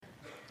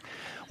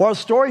Well, our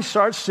story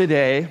starts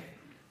today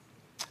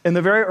in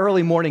the very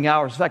early morning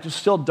hours. In fact, it's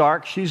still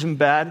dark. She's in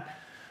bed,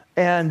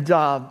 and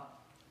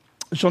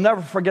she'll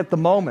never forget the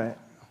moment.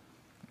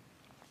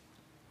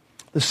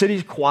 The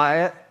city's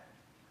quiet.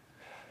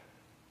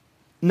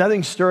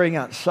 Nothing stirring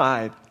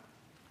outside.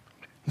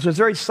 So it's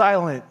very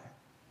silent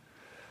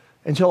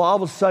until all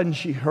of a sudden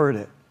she heard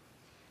it.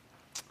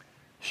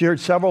 She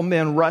heard several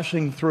men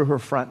rushing through her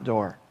front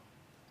door.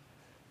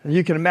 And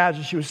you can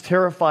imagine she was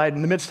terrified.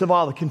 In the midst of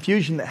all the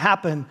confusion that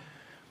happened,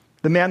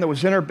 the man that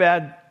was in her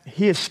bed,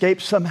 he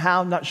escaped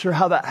somehow. Not sure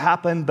how that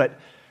happened, but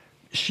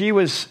she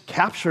was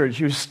captured.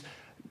 She was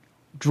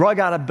drug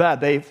out of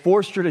bed. They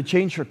forced her to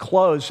change her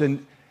clothes,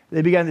 and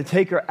they began to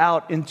take her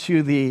out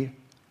into the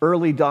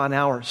early dawn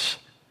hours.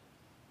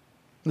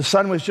 The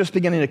sun was just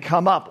beginning to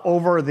come up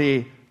over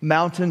the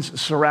mountains that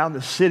surround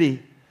the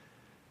city.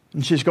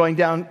 And she's going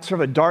down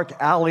sort of a dark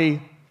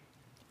alley,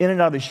 in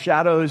and out of the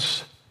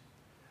shadows,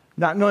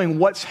 not knowing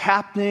what's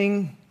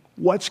happening,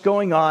 what's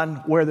going on,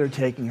 where they're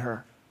taking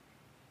her.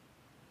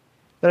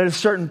 Then at a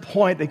certain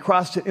point, they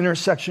crossed an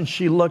intersection.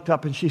 She looked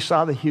up and she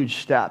saw the huge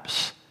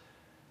steps.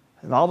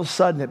 And all of a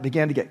sudden, it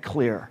began to get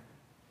clear.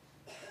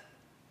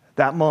 At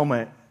that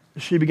moment,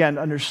 she began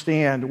to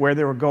understand where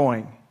they were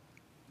going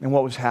and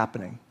what was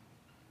happening.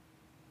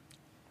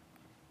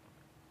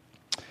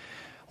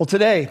 Well,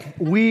 today,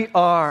 we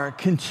are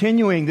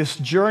continuing this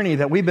journey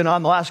that we've been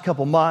on the last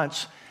couple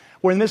months.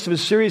 We're in the midst of a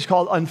series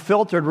called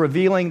Unfiltered,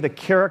 revealing the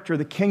character of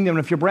the kingdom.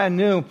 And if you're brand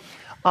new,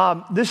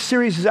 this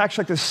series is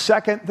actually like the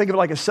second, think of it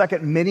like a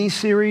second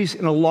mini-series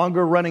in a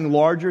longer-running,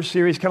 larger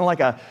series, kind of like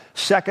a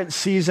second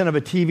season of a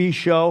TV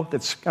show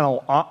that's kind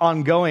of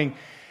ongoing.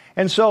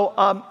 And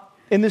so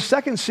in this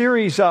second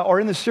series, or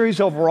in the series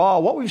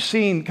overall, what we've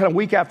seen kind of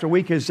week after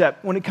week is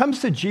that when it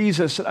comes to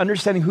Jesus and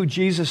understanding who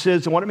Jesus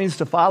is and what it means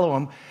to follow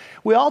him,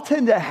 we all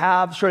tend to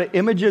have sort of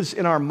images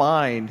in our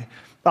mind.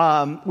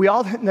 We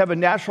all have a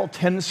natural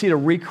tendency to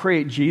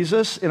recreate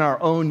Jesus in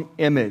our own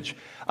image,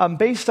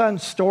 based on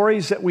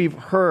stories that we've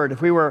heard.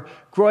 If we were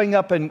growing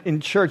up in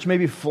church,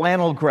 maybe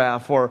flannel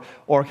graph or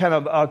kind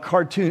of a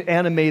cartoon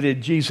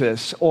animated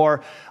Jesus,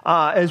 or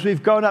as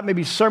we've grown up,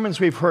 maybe sermons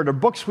we've heard, or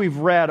books we've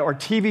read, or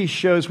TV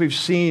shows we've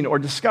seen, or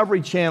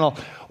Discovery Channel,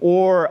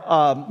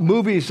 or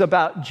movies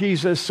about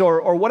Jesus,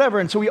 or whatever.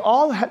 And so we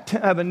all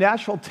have a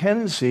natural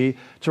tendency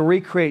to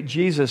recreate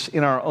Jesus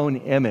in our own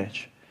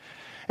image.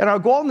 And our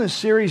goal in this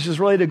series is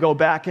really to go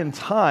back in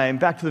time,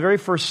 back to the very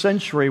first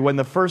century when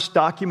the first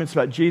documents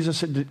about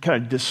Jesus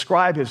kind of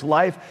describe his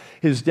life,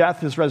 his death,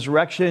 his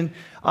resurrection,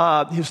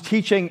 his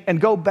teaching,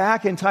 and go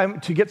back in time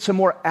to get some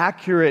more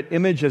accurate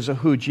images of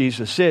who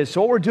Jesus is.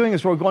 So what we're doing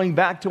is we're going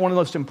back to one of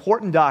the most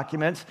important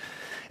documents.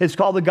 It's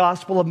called the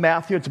Gospel of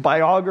Matthew. It's a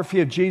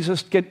biography of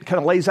Jesus, kind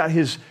of lays out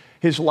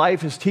his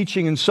life, his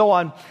teaching, and so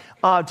on.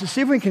 To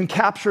see if we can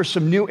capture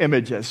some new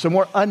images, some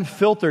more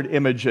unfiltered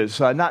images,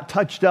 not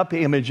touched up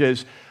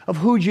images of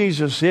who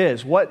Jesus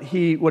is, what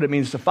it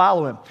means to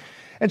follow him.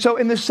 And so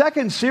in the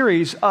second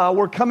series,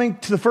 we're coming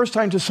to the first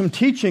time to some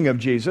teaching of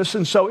Jesus.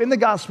 And so in the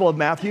Gospel of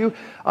Matthew,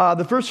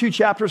 the first few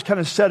chapters kind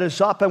of set us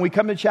up, and we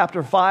come to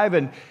chapter 5,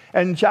 and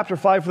in chapter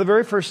 5, for the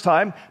very first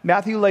time,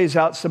 Matthew lays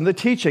out some of the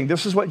teaching.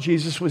 This is what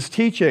Jesus was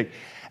teaching.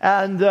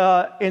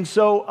 And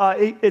so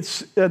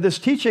it's this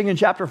teaching in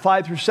chapter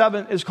 5 through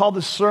 7 is called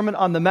the Sermon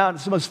on the Mount.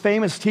 It's the most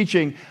famous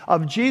teaching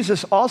of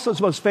Jesus. Also, it's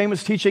the most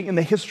famous teaching in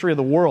the history of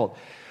the world.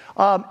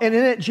 And in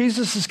it,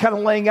 Jesus is kind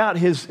of laying out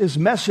his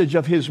message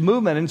of his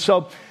movement. And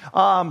so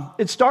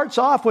it starts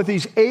off with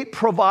these 8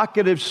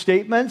 provocative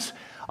statements.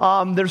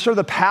 They're sort of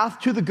the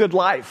path to the good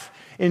life.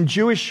 In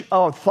Jewish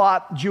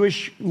thought,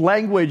 Jewish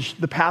language,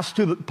 the path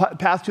to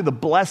the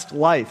blessed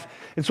life.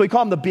 And so we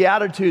call them the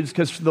Beatitudes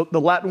because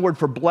the Latin word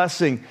for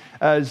blessing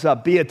is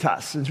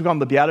beatus. And so we call them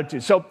the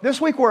Beatitudes. So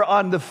this week we're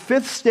on the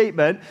 5th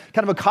statement,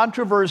 kind of a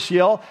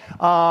controversial,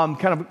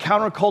 kind of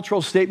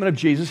countercultural statement of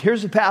Jesus.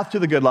 Here's the path to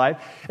the good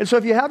life. And so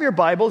if you have your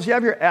Bibles, you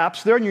have your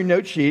apps, they're in your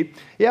note sheet.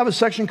 You have a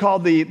section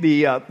called the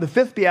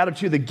 5th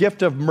Beatitude, the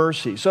gift of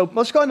mercy. So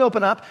let's go ahead and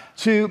open up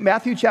to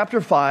Matthew chapter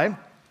 5.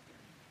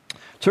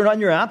 Turn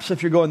on your apps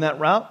if you're going that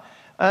route.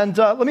 And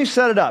let me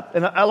set it up.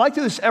 And I like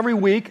to do this every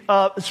week,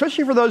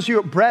 especially for those of you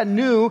who are brand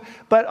new,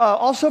 but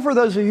also for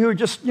those of you who are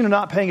just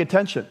not paying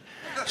attention.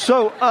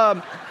 So,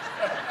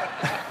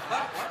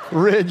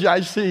 Ridge, I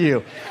see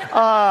you.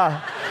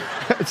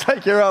 It's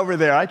like you're over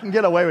there. I can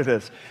get away with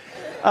this.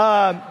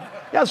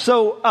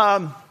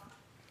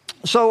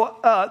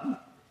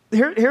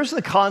 Here's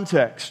the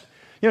context.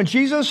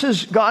 Jesus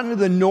has gone to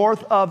the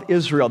north of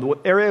Israel, the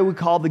area we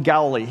call the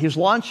Galilee. He's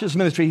launched his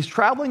ministry. He's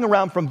traveling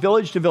around from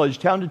village to village,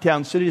 town to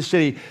town, city to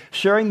city,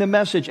 sharing the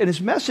message. And his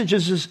message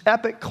is this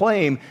epic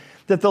claim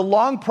that the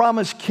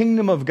long-promised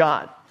kingdom of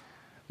God,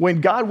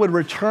 when God would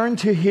return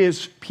to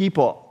his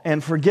people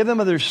and forgive them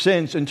of their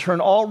sins and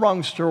turn all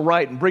wrongs to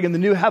right and bring in the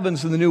new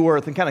heavens and the new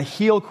earth and kind of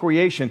heal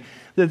creation,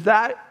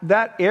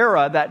 that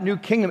era, that new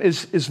kingdom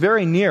is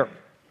very near.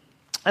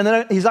 And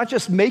then he's not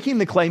just making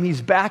the claim, he's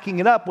backing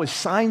it up with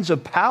signs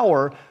of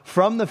power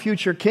from the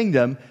future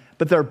kingdom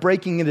but they're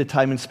breaking into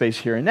time and space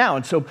here and now.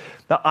 And so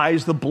the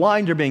eyes, the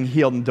blind are being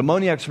healed, and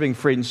demoniacs are being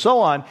freed, and so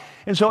on.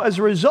 And so as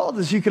a result,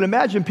 as you can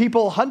imagine,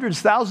 people, hundreds,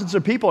 thousands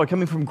of people are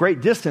coming from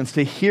great distance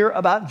to hear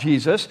about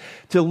Jesus,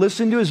 to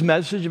listen to his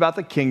message about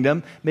the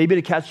kingdom, maybe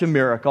to catch a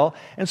miracle.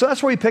 And so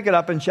that's where we pick it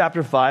up in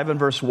chapter 5 and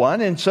verse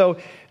 1. And so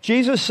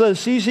Jesus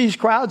sees these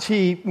crowds.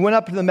 He went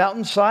up to the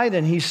mountainside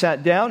and he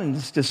sat down, and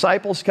his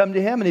disciples come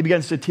to him and he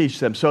begins to teach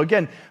them. So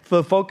again, for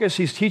the focus,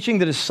 he's teaching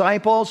the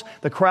disciples.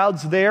 The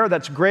crowd's there.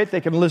 That's great.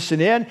 They can listen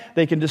in.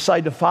 They can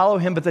decide to follow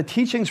him. But the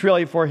teaching's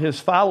really for his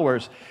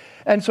followers.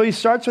 And so he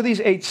starts with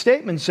these 8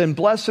 statements. And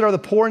blessed are the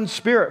poor in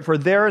spirit, for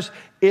theirs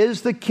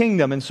is the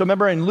kingdom. And so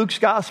remember in Luke's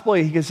gospel,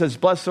 he says,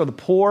 blessed are the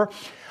poor.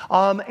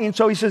 And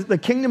so he says the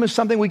kingdom is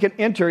something we can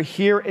enter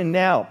here and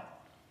now.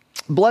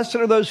 Blessed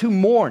are those who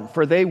mourn,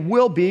 for they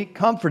will be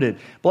comforted.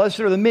 Blessed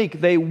are the meek,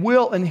 they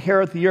will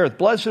inherit the earth.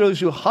 Blessed are those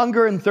who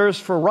hunger and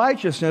thirst for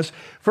righteousness,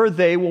 for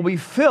they will be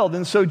filled.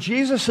 And so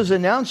Jesus is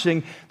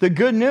announcing the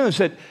good news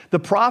that the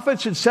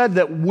prophets had said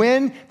that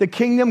when the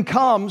kingdom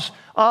comes,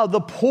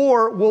 the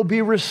poor will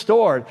be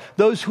restored.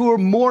 Those who are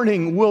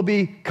mourning will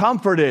be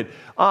comforted.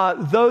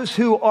 Those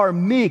who are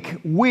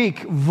meek,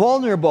 weak,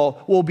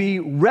 vulnerable will be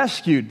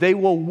rescued. They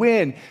will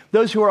win.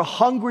 Those who are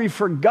hungry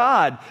for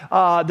God,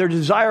 their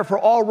desire for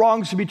all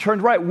wrongs to be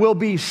turned right, will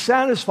be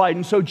satisfied.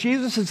 And so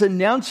Jesus is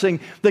announcing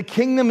the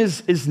kingdom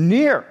is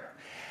near.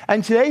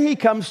 And today he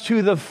comes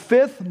to the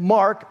 5th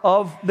mark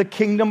of the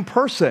kingdom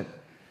person.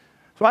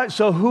 Right?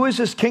 So who is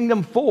this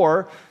kingdom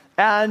for?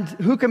 And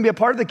who can be a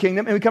part of the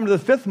kingdom? And we come to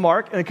the 5th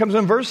mark, and it comes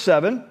in verse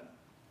 7.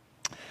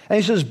 And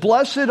he says,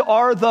 blessed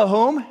are the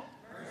whom?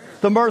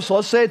 The merciful.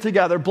 Let's say it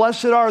together.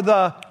 Blessed are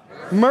the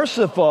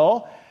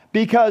merciful,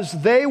 because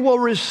they will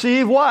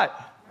receive what?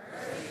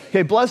 Mercy.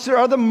 Okay, blessed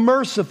are the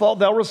merciful.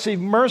 They'll receive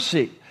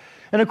mercy.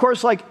 And of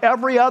course, like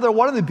every other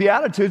one of the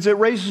Beatitudes, it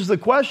raises the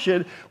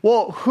question,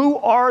 well, who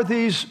are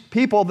these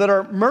people that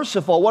are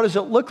merciful? What does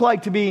it look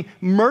like to be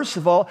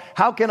merciful?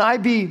 How can I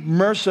be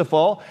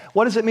merciful?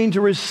 What does it mean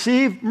to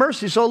receive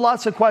mercy? So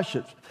lots of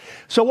questions.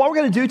 So what we're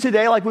going to do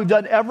today, like we've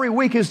done every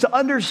week, is to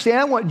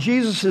understand what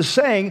Jesus is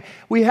saying.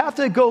 We have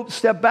to go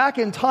step back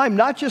in time,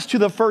 not just to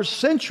the 1st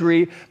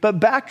century, but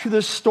back to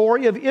the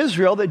story of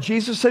Israel that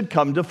Jesus had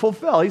come to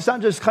fulfill. He's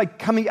not just like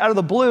coming out of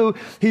the blue.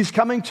 He's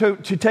coming to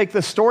take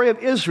the story of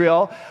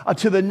Israel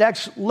to the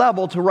next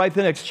level, to write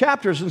the next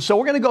chapters. And so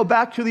we're going to go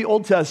back to the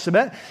Old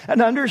Testament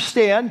and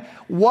understand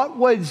what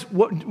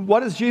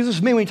does Jesus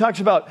mean when he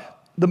talks about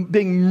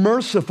being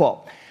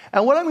merciful.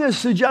 And what I'm going to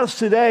suggest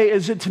today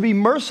is that to be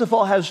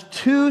merciful has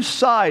 2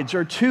 sides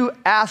or 2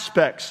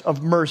 aspects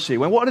of mercy.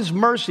 What is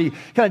mercy?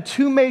 Kind of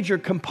 2 major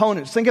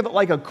components. Think of it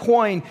like a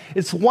coin.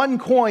 It's one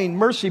coin,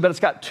 mercy, but it's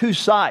got 2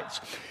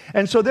 sides.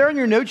 And so there in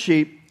your note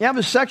sheet, you have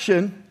a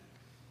section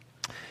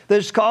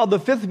that's called the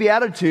 5th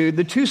Beatitude,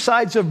 the 2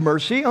 sides of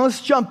mercy. And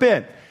let's jump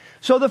in.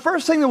 So the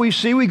first thing that we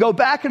see, we go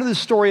back into the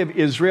story of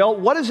Israel.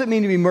 What does it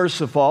mean to be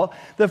merciful?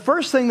 The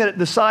first thing that it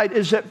decides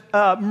is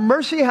that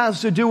mercy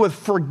has to do with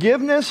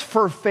forgiveness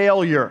for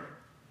failure.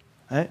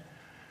 Right?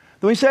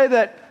 When we say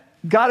that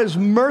God is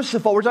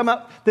merciful, we're talking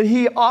about that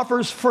he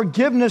offers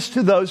forgiveness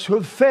to those who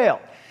have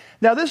failed.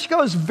 Now, this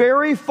goes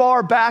very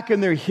far back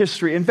in their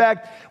history. In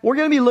fact, we're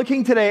going to be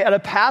looking today at a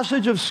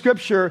passage of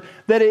Scripture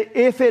that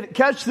if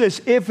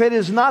it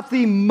is not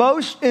the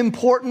most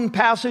important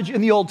passage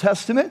in the Old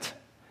Testament,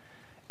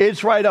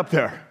 it's right up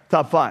there,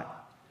 top 5.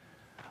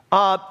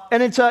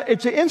 And it's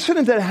an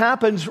incident that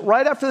happens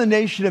right after the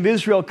nation of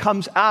Israel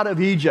comes out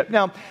of Egypt.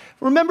 Now,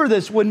 remember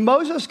this, when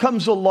Moses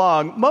comes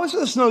along,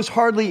 Moses knows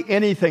hardly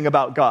anything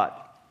about God.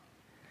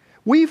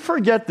 We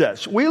forget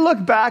this. We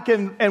look back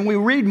and we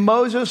read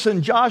Moses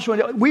and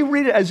Joshua, we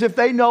read it as if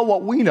they know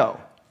what we know.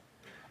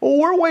 Well,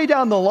 we're way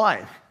down the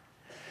line.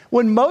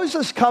 When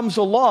Moses comes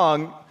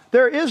along,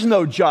 there is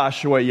no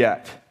Joshua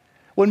yet.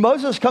 When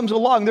Moses comes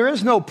along, there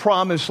is no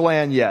promised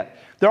land yet.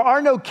 There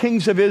are no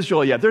kings of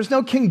Israel yet. There's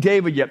no King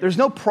David yet. There's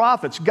no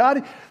prophets.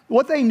 God,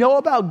 what they know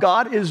about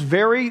God is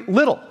very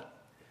little.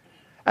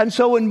 And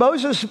so when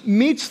Moses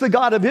meets the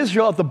God of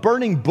Israel at the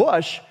burning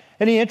bush,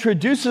 and he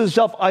introduces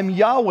himself, I'm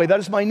Yahweh, that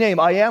is my name,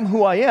 I am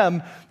who I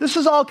am, this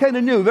is all kind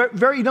of new.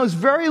 He knows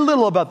very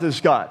little about this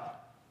God.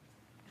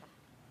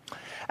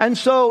 And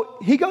so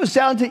he goes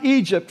down to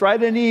Egypt,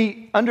 right? And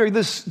he, under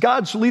this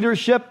God's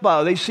leadership,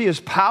 they see his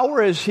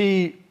power as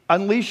he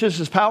unleashes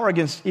his power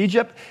against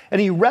Egypt, and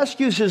he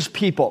rescues his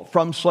people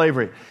from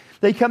slavery.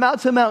 They come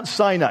out to Mount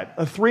Sinai,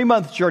 a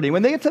 3-month journey.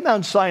 When they get to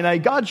Mount Sinai,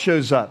 God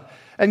shows up,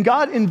 and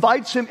God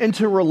invites him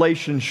into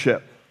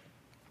relationship.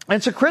 And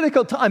it's a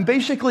critical time.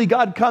 Basically,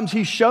 God comes,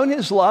 he's shown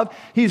his love,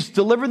 he's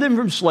delivered them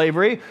from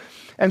slavery,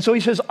 and so he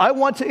says, I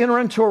want to enter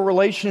into a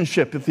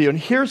relationship with you, and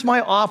here's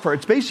my offer.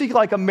 It's basically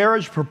like a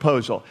marriage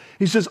proposal.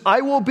 He says, I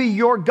will be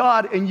your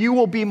God, and you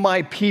will be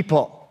my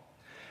people.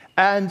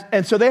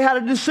 And so they had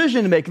a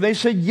decision to make. They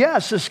said,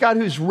 yes, this God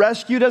who's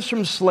rescued us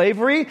from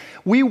slavery,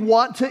 we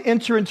want to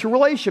enter into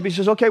relationship. He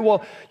says, okay,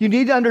 well, you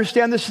need to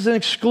understand this is an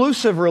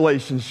exclusive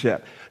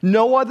relationship.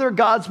 No other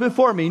gods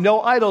before me,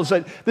 no idols.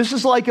 This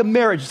is like a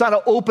marriage. It's not an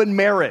open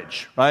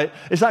marriage, right?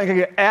 It's not going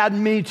to add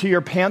me to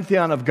your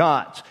pantheon of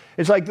gods.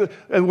 It's like we're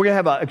going to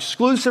have an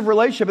exclusive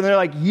relationship. And they're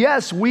like,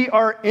 yes, we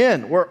are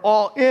in. We're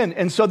all in.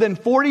 And so then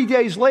 40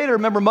 days later,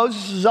 remember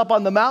Moses is up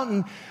on the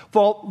mountain.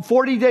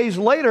 40 days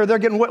later, they're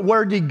getting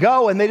where to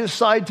go, and they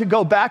decide to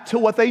go back to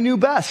what they knew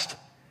best.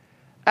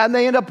 And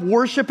they end up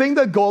worshiping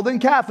the golden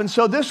calf. And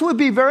so this would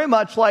be very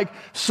much like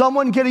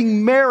someone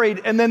getting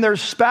married and then their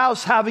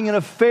spouse having an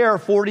affair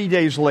 40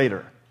 days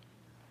later.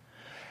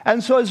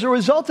 And so as a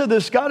result of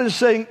this, God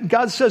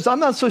says, I'm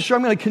not so sure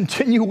I'm going to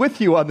continue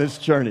with you on this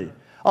journey.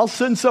 I'll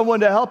send someone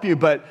to help you,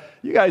 but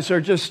you guys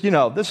are just,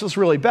 this is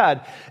really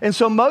bad. And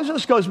so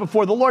Moses goes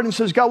before the Lord and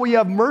says, God, will you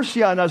have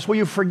mercy on us? Will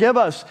you forgive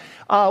us?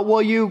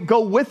 Will you go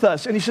with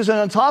us? And he says, and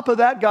on top of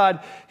that, God,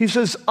 he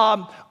says,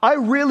 I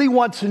really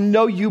want to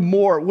know you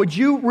more. Would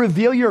you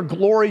reveal your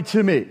glory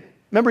to me?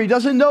 Remember, he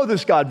doesn't know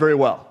this God very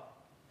well.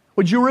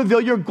 Would you reveal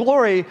your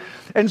glory?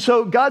 And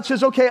so God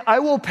says, okay, I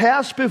will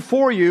pass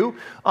before you.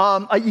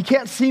 You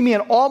can't see me in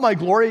all my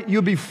glory.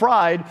 You'll be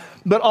fried,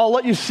 but I'll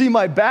let you see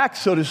my back,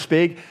 so to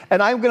speak.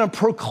 And I'm going to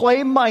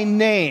proclaim my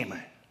name,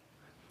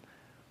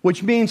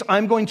 which means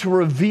I'm going to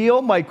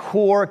reveal my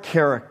core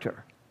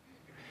character.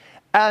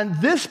 And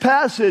this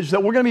passage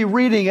that we're going to be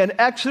reading in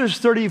Exodus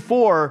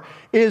 34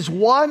 is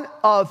one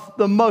of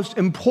the most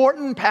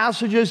important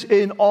passages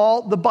in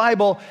all the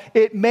Bible.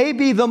 It may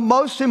be the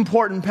most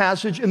important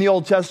passage in the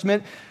Old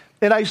Testament.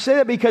 And I say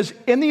that because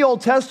in the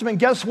Old Testament,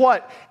 guess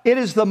what? It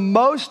is the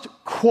most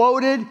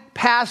quoted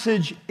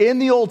passage in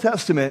the Old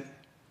Testament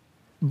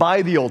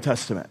by the Old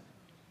Testament.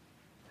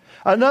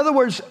 In other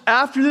words,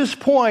 after this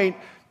point,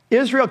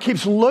 Israel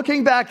keeps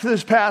looking back to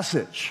this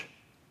passage.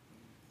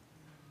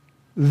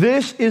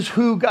 This is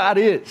who God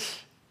is.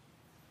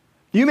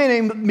 You may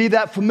not be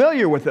that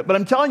familiar with it, but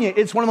I'm telling you,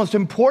 it's one of the most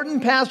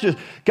important passages.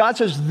 God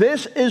says,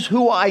 this is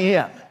who I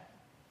am.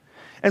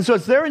 And so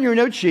it's there in your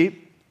note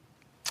sheet,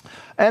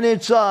 and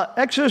it's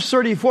Exodus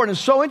 34, and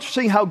it's so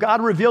interesting how God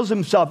reveals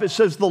himself. It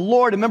says the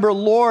Lord, remember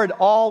Lord,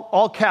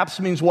 all caps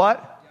means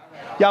what?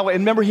 Yahweh.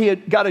 And remember,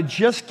 God had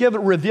just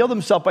revealed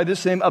himself by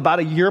this name about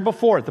a year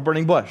before at the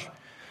burning bush.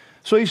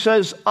 So he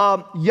says,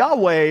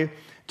 Yahweh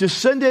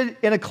descended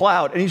in a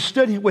cloud, and he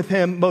stood with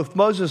him, both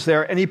Moses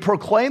there, and he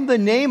proclaimed the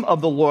name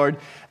of the Lord,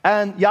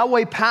 and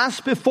Yahweh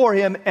passed before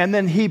him, and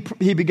then he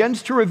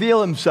begins to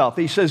reveal himself.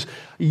 He says,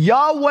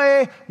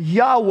 Yahweh,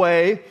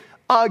 Yahweh,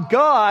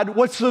 God,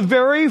 what's the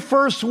very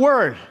first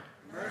word?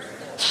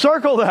 Merciful.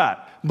 Circle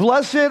that.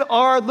 Blessed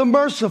are the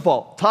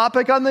merciful.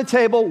 Topic on the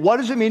table, what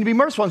does it mean to be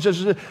merciful? It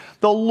says,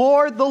 the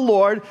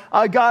Lord,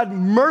 a God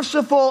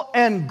merciful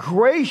and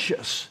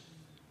gracious,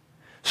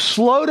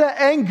 slow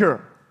to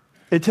anger.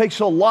 It takes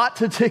a lot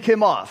to tick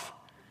him off.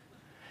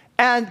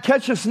 And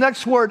catch this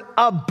next word,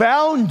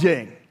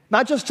 abounding.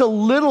 Not just a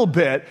little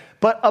bit,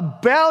 but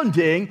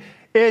abounding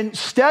in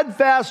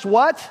steadfast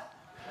what?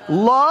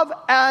 Love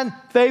and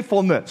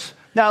faithfulness.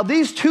 Now,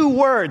 these two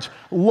words,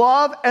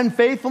 love and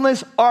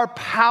faithfulness, are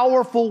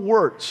powerful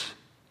words.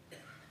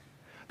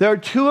 They're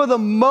two of the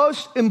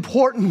most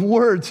important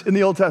words in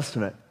the Old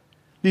Testament,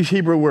 these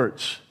Hebrew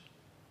words.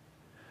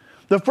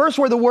 The first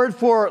word, the word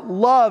for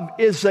love,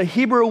 is the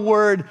Hebrew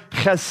word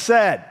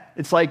chesed.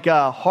 It's like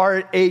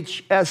hard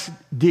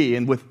H-S-D,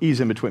 and with E's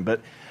in between,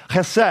 but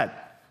chesed.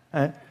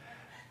 And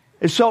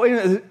so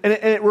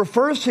it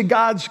refers to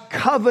God's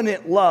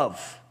covenant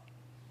love.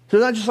 So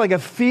it's not just like a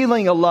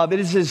feeling of love, it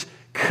is his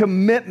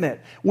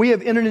commitment. We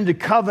have entered into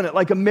covenant,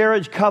 like a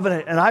marriage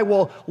covenant, and I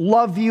will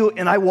love you,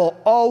 and I will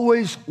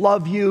always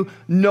love you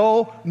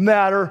no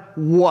matter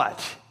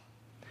what.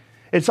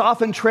 It's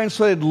often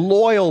translated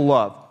loyal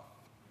love.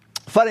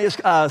 Funniest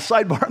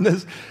sidebar on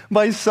this,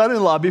 my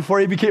son-in-law, before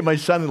he became my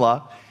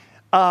son-in-law,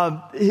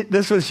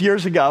 this was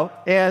years ago,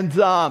 and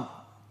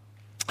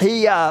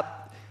he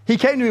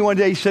came to me one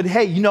day, he said,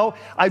 hey,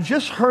 I've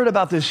just heard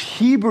about this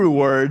Hebrew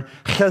word,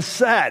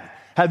 chesed.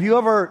 Do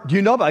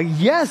you know about it?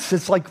 Yes,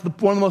 it's like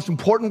one of the most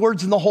important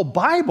words in the whole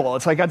Bible.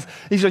 It's like,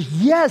 he says,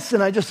 yes,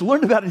 and I just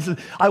learned about it. He said,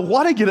 I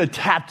want to get a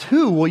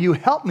tattoo. Will you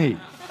help me?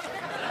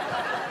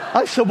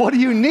 I said, what do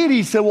you need?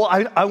 He said, well,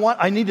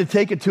 I need to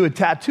take it to a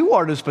tattoo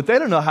artist, but they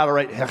don't know how to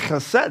write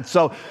chesed.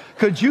 So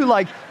could you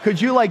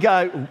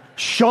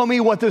show me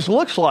what this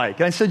looks like?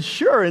 And I said,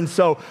 sure. And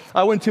so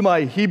I went to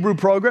my Hebrew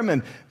program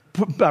and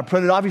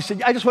printed it off. He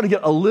said, I just want to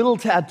get a little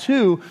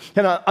tattoo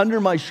under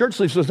my shirt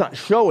sleeve so it's not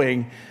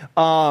showing.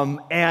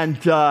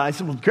 I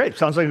said, well, great.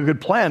 Sounds like a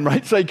good plan,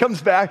 right? So he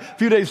comes back a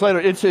few days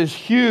later. It's this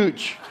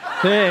huge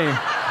thing,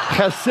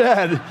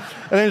 chesed.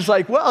 And it's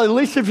like, well, at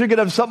least if you're going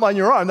to have something on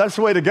your arm, that's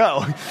the way to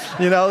go.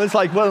 It's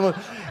like, well,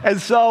 and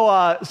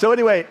so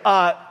anyway,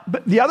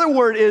 but the other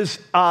word is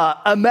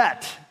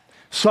emet.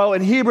 So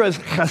in Hebrew is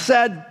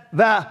chesed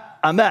va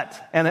emet,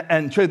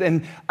 and truth.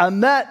 And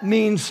emet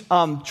means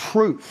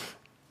truth.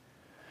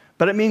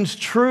 But it means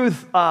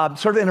truth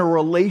sort of in a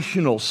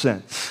relational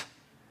sense,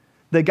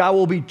 that God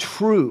will be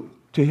true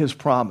to his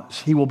promise.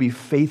 He will be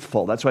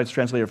faithful. That's why it's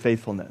translated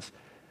faithfulness.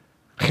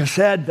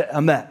 Chesed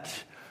ve'emet.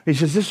 He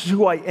says, this is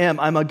who I am.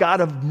 I'm a God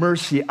of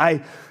mercy.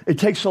 It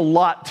takes a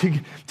lot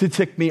to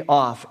tick me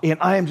off. And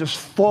I am just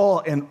full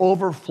and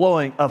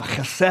overflowing of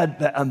chesed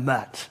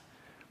ve'emet.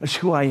 That's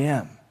who I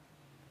am.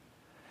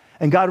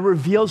 And God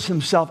reveals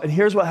himself. And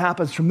here's what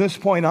happens from this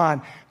point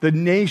on. The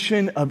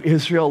nation of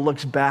Israel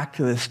looks back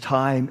to this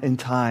time and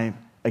time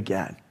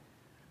again.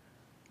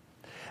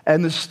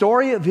 And the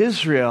story of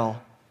Israel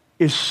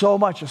is so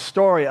much a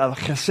story of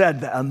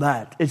chesed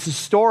ve'emet. It's a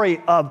story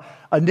of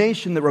a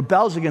nation that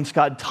rebels against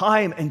God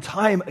time and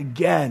time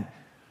again,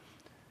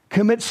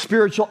 commits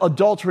spiritual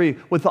adultery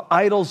with the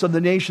idols of the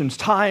nations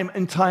time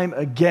and time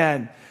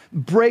again,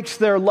 breaks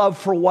their love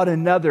for one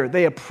another.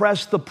 They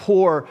oppress the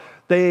poor.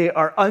 They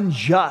are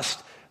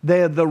unjust.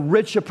 The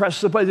rich oppress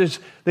the poor.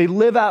 They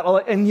live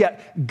out, and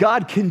yet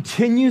God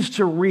continues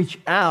to reach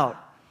out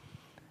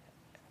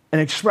and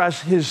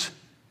express his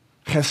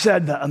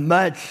chesed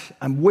ve'emet.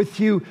 I'm with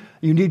you.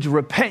 You need to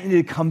repent. You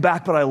need to come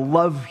back, but I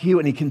love you.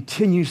 And he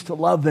continues to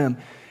love them.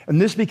 And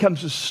this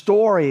becomes a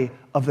story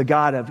of the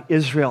God of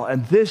Israel.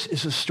 And this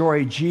is a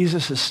story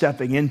Jesus is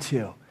stepping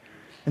into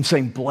and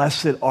saying,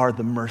 blessed are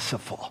the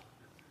merciful,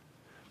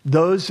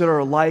 those that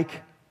are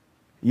like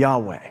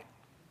Yahweh.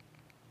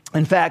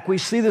 In fact, we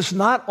see this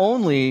not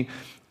only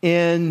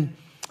in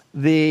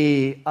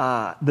the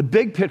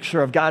big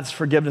picture of God's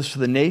forgiveness for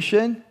the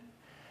nation,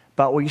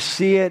 but we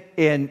see it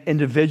in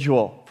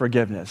individual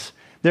forgiveness.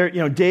 There,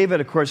 David,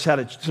 of course, had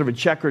a sort of a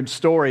checkered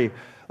story,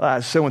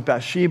 so with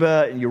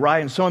Bathsheba and Uriah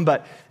and so on.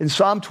 But in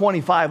Psalm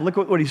 25, look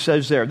at what he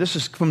says there. This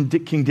is from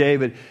King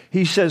David.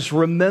 He says,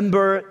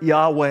 remember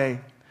Yahweh,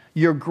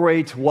 your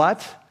great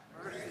what?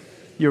 Mercy.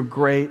 Your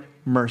great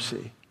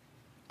mercy.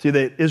 See,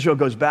 Israel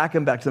goes back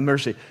and back to the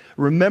mercy.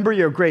 Remember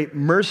your great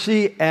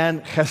mercy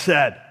and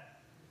chesed,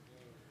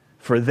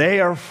 for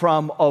they are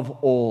from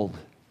of old.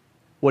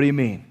 What do you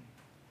mean?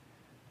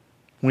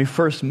 When we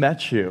first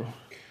met you,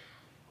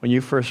 when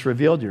you first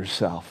revealed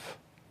yourself,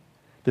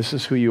 this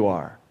is who you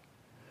are.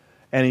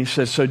 And he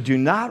says, so do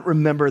not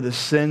remember the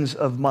sins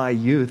of my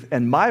youth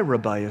and my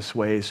rebellious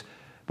ways,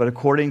 but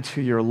according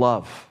to your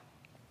love,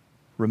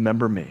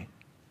 remember me.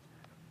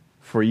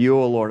 For you,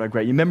 O Lord, are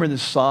great. You remember the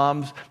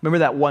Psalms? Remember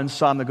that one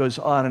psalm that goes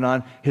on and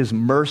on? His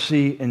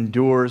mercy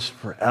endures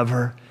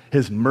forever.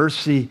 His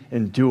mercy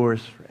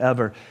endures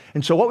forever.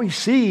 And so what we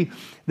see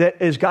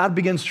that as God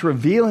begins to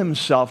reveal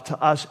himself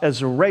to us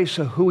as a race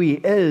of who he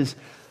is,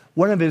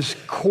 one of his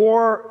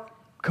core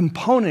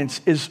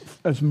components is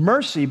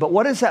mercy. But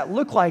what does that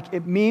look like?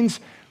 It means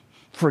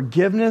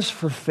forgiveness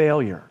for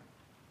failure.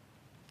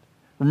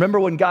 Remember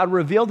when God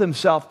revealed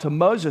himself to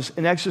Moses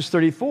in Exodus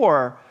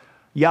 34,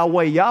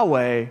 Yahweh,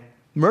 Yahweh,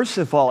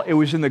 merciful, it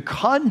was in the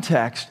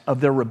context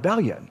of their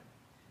rebellion.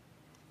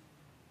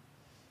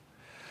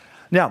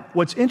 Now,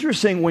 what's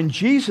interesting, when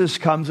Jesus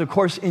comes, of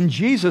course, in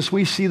Jesus,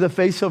 we see the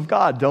face of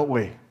God, don't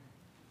we?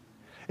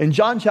 In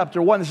John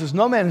chapter 1, it says,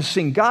 no man has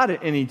seen God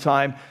at any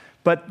time,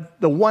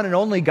 but the one and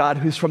only God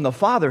who's from the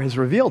Father has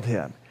revealed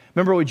him.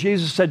 Remember what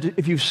Jesus said,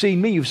 if you've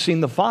seen me, you've seen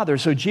the Father.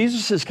 So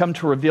Jesus has come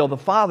to reveal the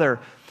Father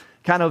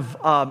kind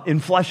of in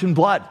flesh and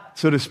blood,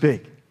 so to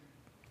speak.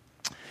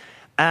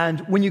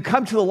 And when you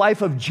come to the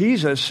life of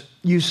Jesus,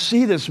 you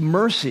see this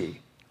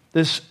mercy,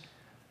 this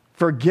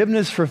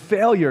forgiveness for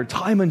failure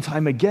time and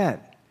time again.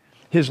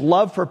 His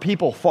love for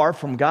people far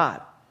from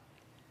God.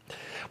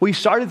 We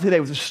started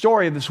today with a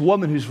story of this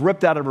woman who's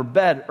ripped out of her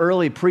bed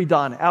early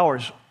pre-dawn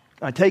hours,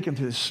 taken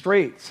to the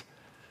streets.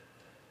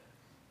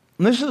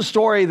 And this is a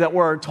story that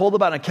we're told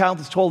about, an account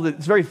that's told,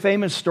 it's a very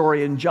famous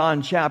story in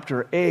John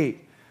chapter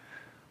 8.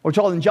 We're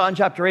told in John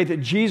chapter 8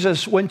 that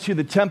Jesus went to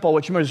the temple,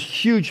 which was a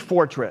huge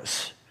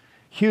fortress.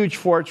 Huge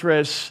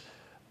fortress.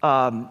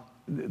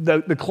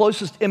 The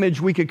closest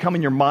image we could come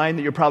in your mind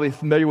that you're probably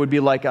familiar would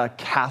be like a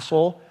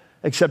castle,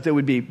 except it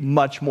would be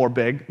much more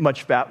big,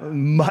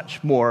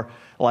 much more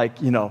like,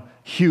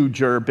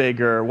 huger,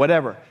 bigger,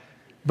 whatever.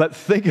 But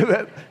think of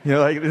it,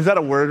 like, is that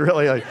a word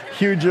really? Like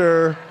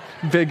huger,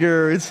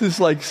 bigger. It's just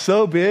like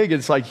so big,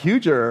 it's like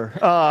huger.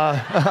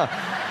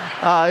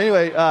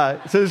 Anyway,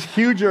 so this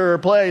huger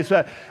place,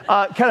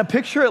 kind of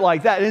picture it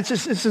like that. And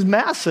this is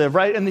massive,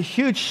 right? And the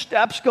huge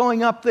steps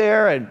going up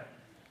there.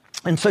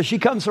 And so she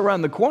comes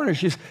around the corner.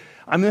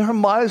 Her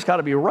mind's got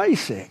to be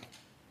racing.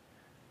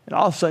 And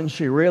all of a sudden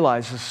she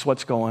realizes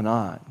what's going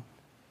on.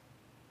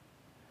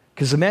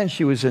 Because the man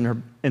she was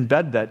in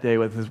bed that day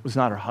with was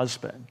not her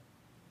husband.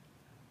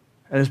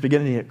 And it's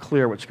beginning to get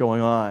clear what's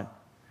going on.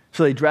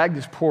 So they dragged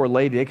this poor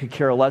lady. They could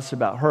care less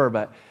about her,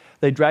 but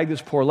they dragged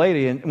this poor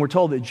lady, and we're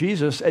told that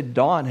Jesus at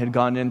dawn had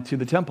gone into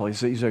the temple.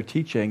 He's there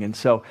teaching, and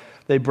so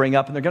they bring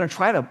up, and they're going to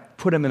try to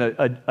put him in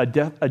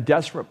a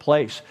desperate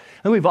place.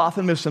 And we've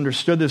often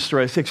misunderstood this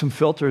story. Let's take some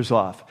filters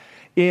off.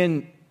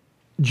 In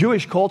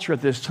Jewish culture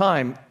at this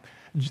time,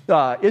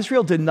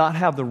 Israel did not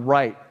have the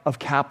right of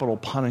capital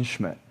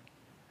punishment.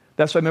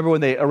 That's why, remember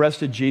when they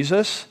arrested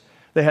Jesus,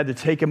 They had to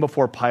take him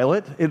before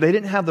Pilate. They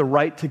didn't have the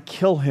right to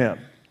kill him.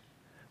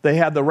 They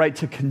had the right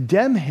to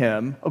condemn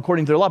him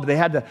according to their law, but they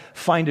had to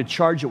find a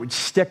charge that would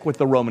stick with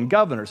the Roman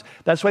governors.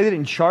 That's why they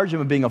didn't charge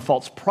him of being a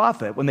false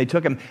prophet. When they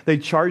took him, they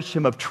charged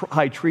him of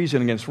high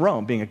treason against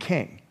Rome, being a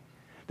king.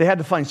 They had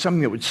to find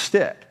something that would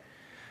stick.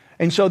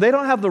 And so they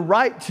don't have the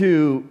right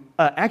to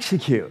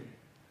execute.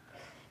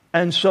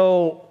 And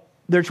so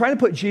they're trying to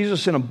put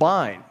Jesus in a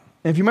bind.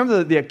 And if you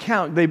remember the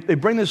account, they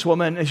bring this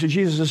woman, and say,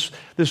 Jesus,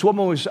 this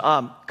woman was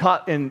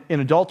caught in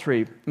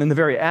adultery in the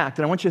very act.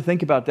 And I want you to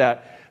think about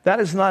that. That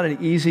is not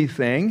an easy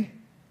thing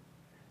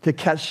to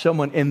catch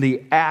someone in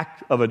the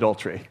act of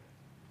adultery.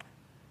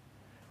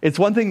 It's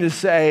one thing to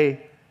say,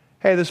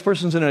 hey, this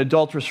person's in an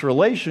adulterous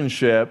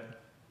relationship.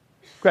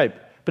 Great.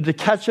 But to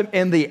catch them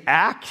in the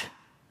act,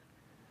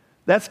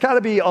 that's got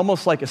to be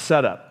almost like a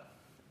setup.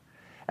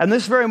 And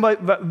this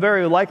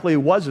very likely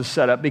was a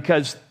setup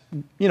because,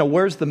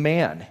 where's the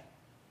man?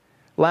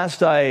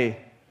 Last I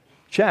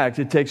checked,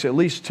 it takes at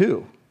least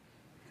two.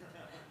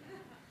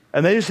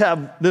 And they just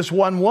have this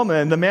one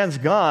woman, the man's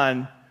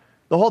gone.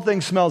 The whole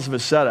thing smells of a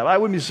setup. I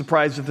wouldn't be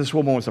surprised if this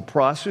woman was a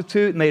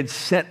prostitute and they had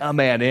sent a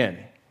man in.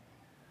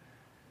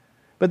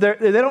 But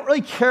they don't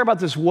really care about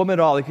this woman at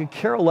all. They could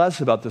care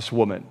less about this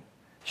woman.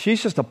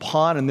 She's just a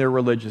pawn in their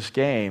religious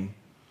game.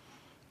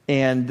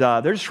 And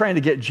they're just trying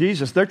to get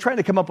Jesus. They're trying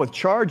to come up with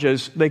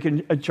charges they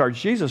can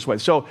charge Jesus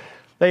with. So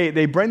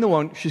they bring the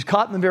one. She's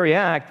caught in the very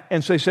act.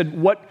 And so they said,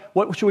 what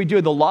should we do?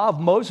 The law of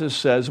Moses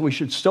says we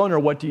should stone her.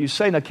 What do you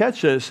say? Now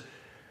catch this.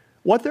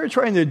 What they're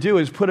trying to do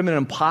is put him in an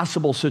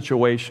impossible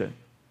situation.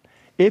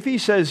 If he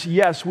says,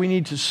 yes, we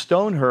need to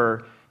stone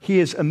her, he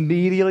is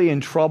immediately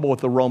in trouble with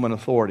the Roman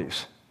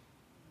authorities.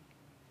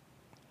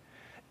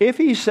 If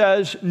he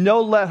says, no,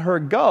 let her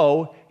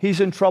go,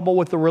 he's in trouble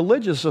with the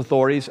religious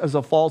authorities as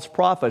a false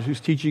prophet who's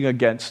teaching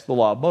against the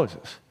law of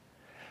Moses.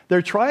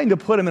 They're trying to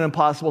put him in an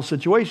impossible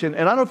situation.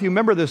 And I don't know if you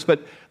remember this,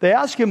 but they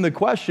ask him the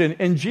question,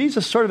 and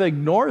Jesus sort of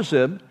ignores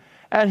him.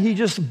 And he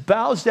just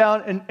bows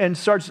down and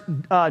starts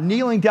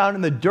kneeling down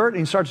in the dirt, and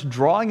he starts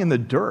drawing in the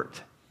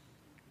dirt.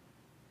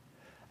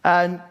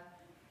 And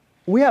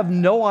we have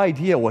no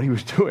idea what he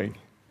was doing.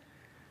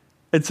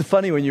 It's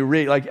funny when you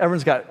read,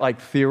 everyone's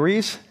got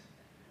theories,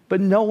 but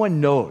no one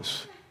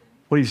knows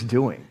what he's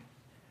doing.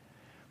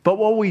 But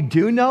what we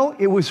do know,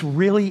 it was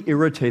really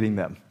irritating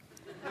them.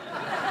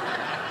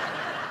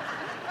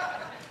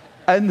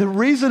 And the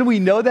reason we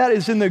know that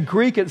is in the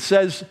Greek, it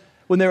says,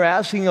 when they're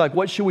asking,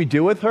 what should we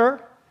do with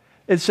her?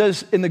 It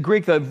says in the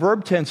Greek, the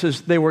verb tense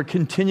is they were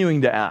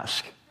continuing to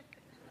ask.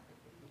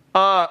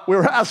 We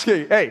were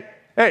asking, hey,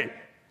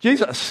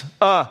 Jesus.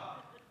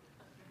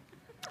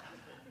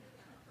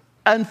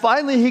 And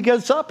finally he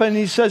gets up and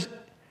he says,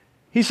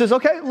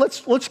 okay,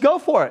 let's go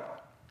for it.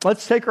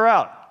 Let's take her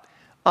out.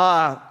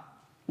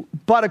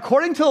 But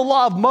according to the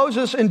law of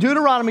Moses in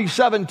Deuteronomy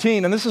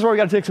 17, and this is where we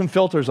got to take some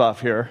filters off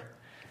here.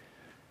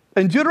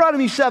 In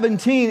Deuteronomy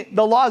 17,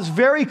 the law is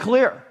very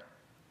clear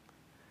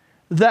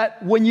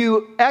that when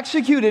you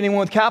execute anyone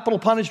with capital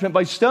punishment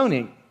by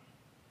stoning,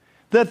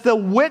 that the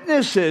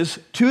witnesses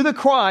to the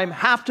crime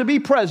have to be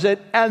present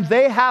and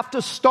they have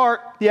to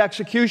start the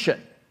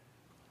execution.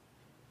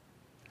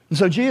 And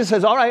so Jesus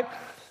says, all right,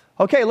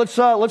 okay, let's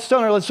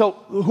stone her. So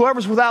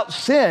whoever's without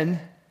sin,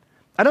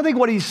 I don't think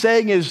what he's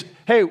saying is,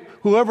 hey,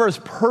 whoever is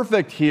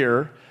perfect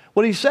here.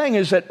 What he's saying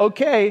is that,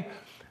 okay,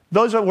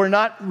 those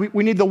that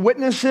we need the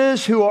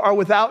witnesses who are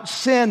without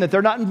sin, that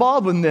they're not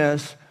involved in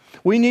this.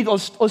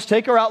 Let's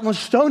take her out and let's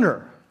stone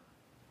her.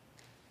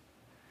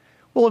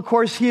 Well, of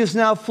course, he has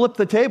now flipped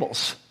the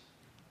tables.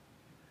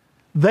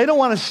 They don't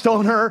want to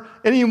stone her.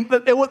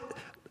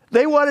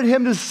 They wanted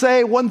him to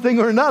say one thing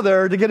or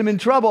another to get him in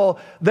trouble.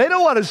 They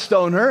don't want to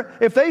stone her.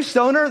 If they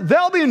stone her,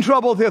 they'll be in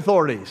trouble with the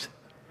authorities.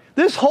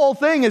 This whole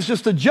thing is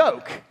just a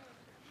joke.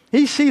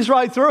 He sees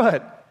right through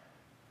it.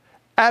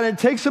 And it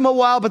takes him a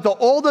while, but the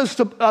oldest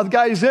of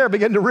guys there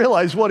begin to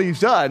realize what he's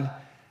done.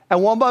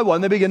 And one by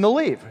one, they begin to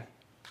leave.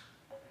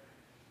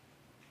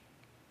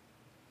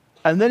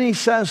 And then he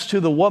says to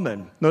the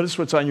woman, notice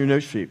what's on your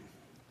note sheet.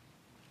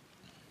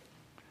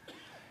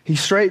 He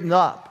straightened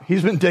up.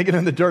 He's been digging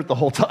in the dirt the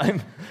whole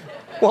time.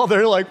 While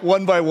they're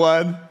one by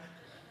one,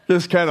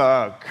 just kind of,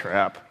 oh,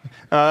 crap.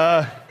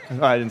 I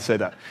didn't say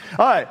that.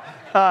 All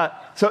right.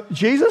 So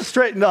Jesus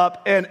straightened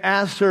up and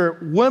asked her,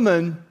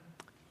 women,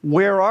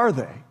 where are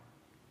they?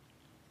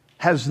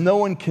 Has no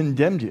one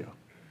condemned you?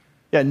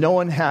 Yeah, no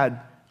one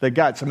had the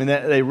guts.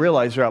 They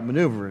realize they're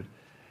outmaneuvered.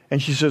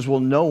 And she says, well,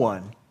 no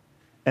one.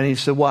 And he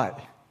said, what?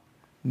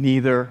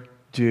 Neither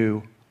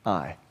do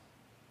I.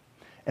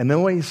 And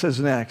then what he says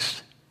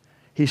next,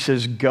 he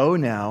says, go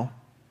now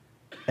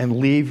and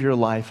leave your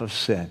life of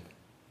sin.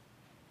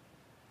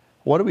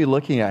 What are we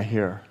looking at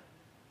here?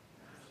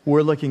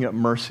 We're looking at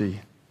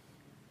mercy.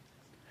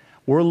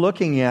 We're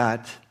looking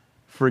at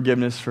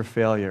forgiveness for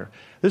failure.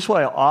 This is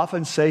what I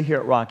often say here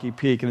at Rocky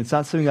Peak, and it's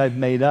not something I've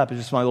made up. It's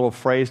just my little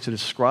phrase to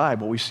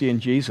describe what we see in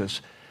Jesus.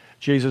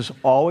 Jesus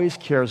always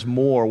cares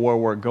more where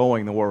we're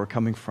going than where we're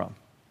coming from.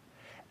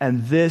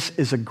 And this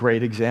is a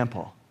great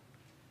example.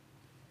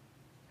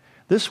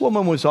 This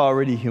woman was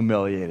already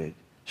humiliated.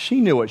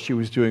 She knew what she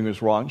was doing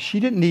was wrong.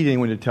 She didn't need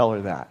anyone to tell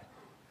her that.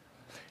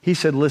 He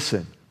said,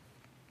 listen,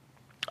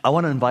 I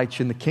want to invite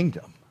you in the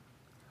kingdom.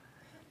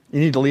 You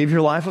need to leave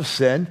your life of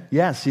sin.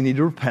 Yes, you need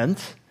to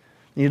repent.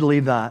 You need to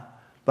leave that.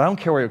 But I don't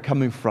care where you're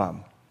coming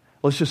from.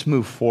 Let's just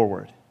move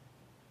forward.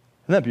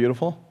 Isn't that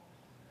beautiful?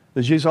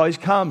 That Jesus always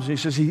comes, and he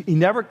says he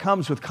never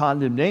comes with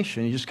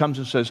condemnation. He just comes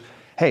and says,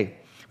 hey,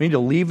 we need to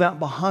leave that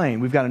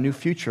behind. We've got a new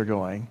future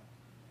going.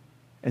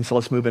 And so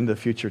let's move into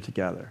the future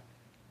together.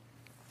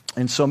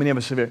 And so many of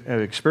us have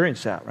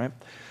experienced that, right?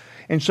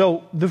 And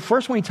so the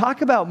first, when we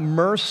talk about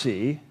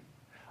mercy,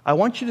 I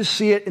want you to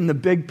see it in the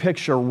big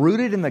picture,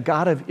 rooted in the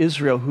God of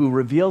Israel who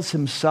reveals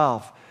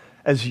himself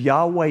as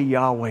Yahweh,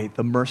 Yahweh,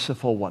 the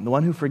merciful one, the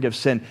one who forgives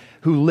sin,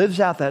 who lives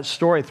out that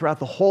story throughout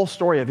the whole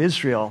story of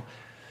Israel.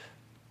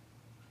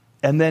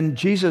 And then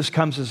Jesus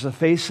comes as the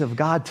face of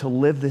God to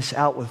live this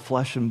out with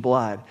flesh and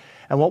blood.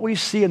 And what we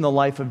see in the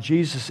life of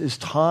Jesus is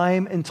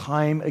time and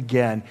time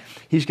again,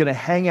 he's going to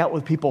hang out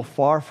with people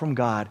far from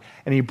God,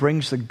 and he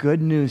brings the good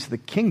news of the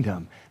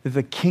kingdom, that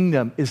the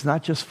kingdom is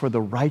not just for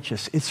the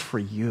righteous, it's for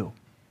you.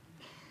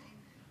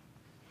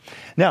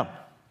 Now,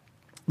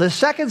 the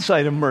second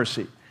side of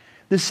mercy.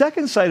 The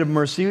second side of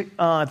mercy,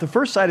 the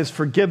first side is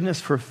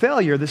forgiveness for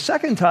failure. The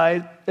second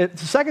side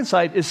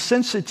is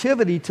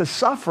sensitivity to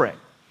suffering.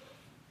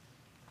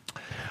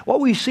 What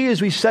we see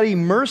as we study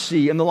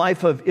mercy in the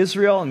life of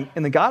Israel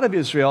and the God of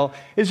Israel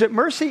is that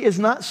mercy is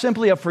not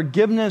simply a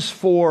forgiveness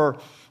for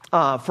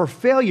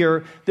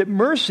failure, that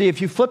mercy, if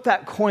you flip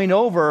that coin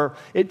over,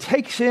 it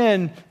takes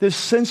in this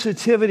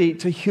sensitivity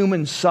to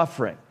human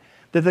suffering.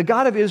 That the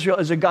God of Israel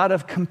is a God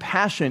of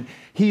compassion.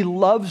 He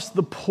loves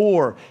the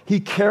poor. He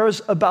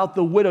cares about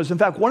the widows. In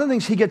fact, one of the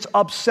things he gets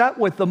upset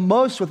with the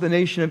most with the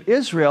nation of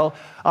Israel,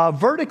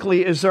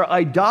 vertically, is their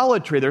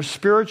idolatry, their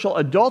spiritual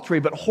adultery.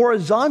 But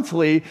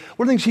horizontally,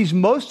 one of the things he's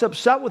most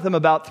upset with them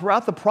about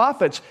throughout the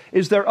prophets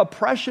is their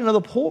oppression of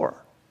the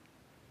poor.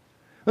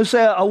 Let's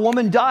say a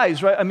woman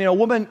dies, right?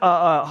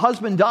 A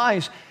husband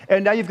dies,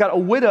 and now you've got a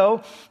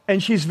widow,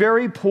 and she's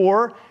very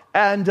poor,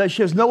 and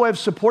she has no way of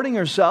supporting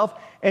herself.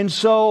 And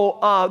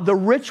so the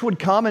rich would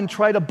come and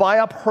try to buy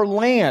up her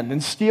land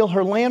and steal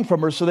her land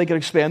from her so they could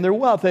expand their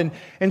wealth.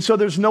 And so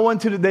there's no one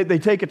to, they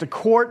take it to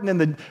court,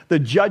 and then the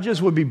judges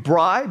would be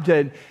bribed.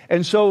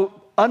 And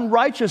so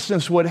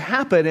unrighteousness would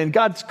happen. And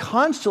God's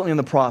constantly in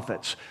the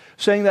prophets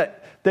saying that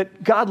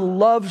God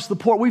loves the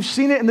poor. We've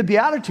seen it in the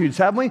Beatitudes,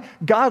 haven't we?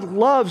 God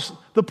loves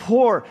the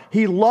poor.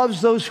 He loves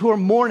those who are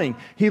mourning.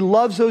 He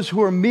loves those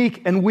who are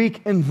meek and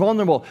weak and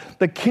vulnerable.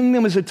 The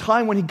kingdom is a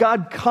time when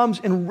God comes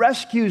and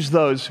rescues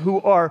those who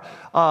are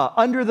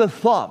under the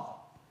thumb,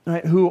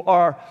 right? Who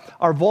are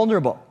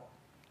vulnerable.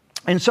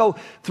 And so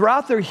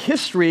throughout their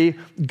history,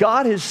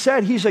 God has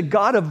said he's a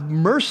God of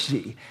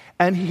mercy,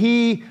 and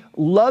he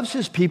loves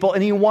his people,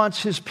 and he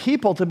wants his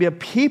people to be a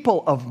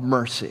people of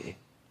mercy.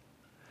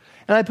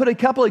 And I put a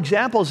couple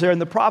examples there in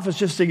the prophets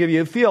just to give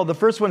you a feel. The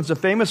first one is a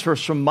famous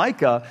verse from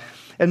Micah.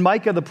 And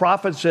Micah the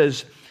prophet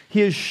says, he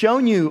has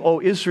shown you,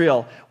 O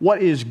Israel,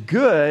 what is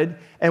good,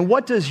 and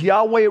what does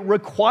Yahweh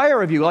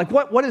require of you? Like,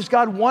 what does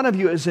God want of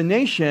you as a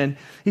nation?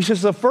 He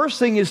says the first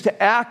thing is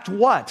to act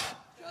what?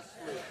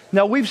 Justly.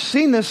 Now, we've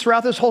seen this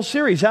throughout this whole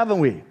series, haven't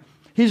we?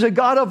 He's a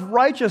God of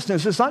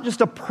righteousness. It's not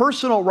just a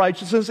personal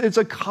righteousness, it's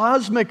a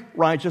cosmic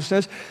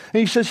righteousness. And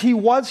he says he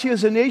wants you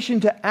as a nation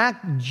to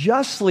act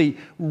justly,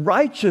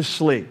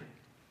 righteously.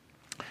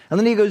 And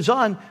then he goes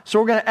on,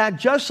 so we're going to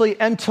act justly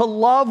and to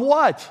love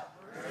what?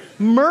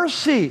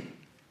 Mercy.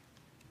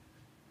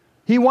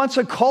 He wants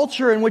a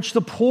culture in which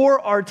the poor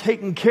are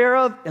taken care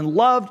of and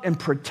loved and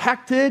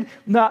protected,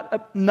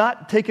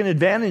 not taken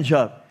advantage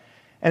of.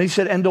 And he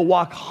said, and to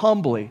walk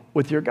humbly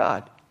with your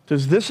God.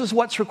 Because this is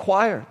what's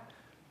required.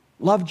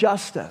 Love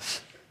justice,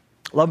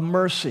 love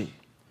mercy,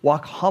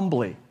 walk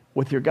humbly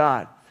with your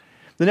God.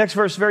 The next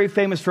verse, very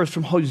famous verse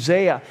from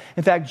Hosea.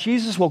 In fact,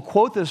 Jesus will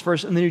quote this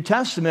verse in the New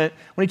Testament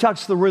when he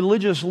talks to the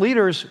religious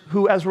leaders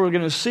who, as we're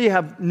going to see,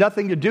 have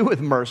nothing to do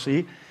with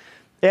mercy.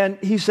 And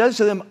he says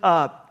to them,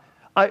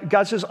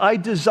 God says, I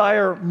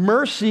desire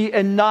mercy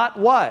and not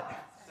what?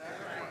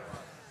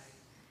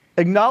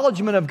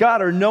 Acknowledgement of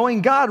God or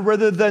knowing God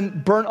rather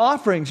than burnt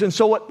offerings. And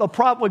so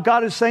what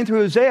God is saying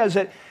through Hosea is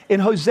that in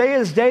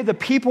Hosea's day, the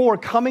people were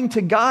coming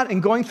to God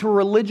and going through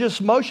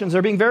religious motions.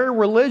 They're being very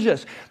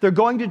religious. They're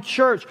going to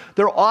church.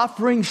 They're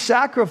offering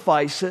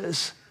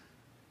sacrifices.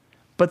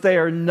 But they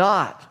are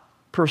not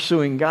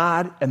pursuing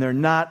God, and they're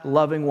not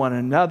loving one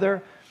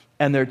another,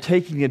 and they're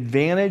taking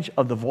advantage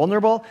of the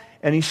vulnerable.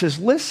 And he says,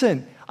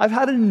 listen, I've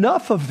had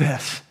enough of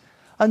this.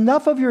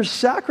 Enough of your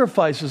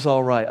sacrifices,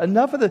 all right.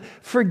 Enough of the,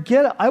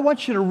 forget it. I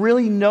want you to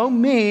really know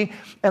me,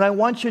 and I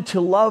want you to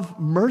love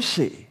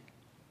mercy.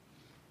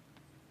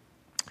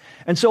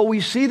 And so we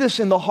see this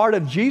in the heart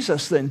of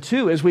Jesus then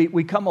too, as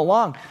we come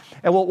along.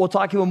 And we'll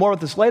talk even more about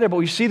this later, but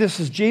we see this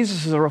as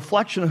Jesus as a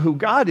reflection of who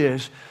God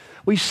is.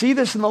 We see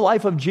this in the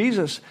life of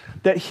Jesus,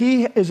 that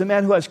he is a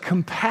man who has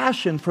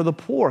compassion for the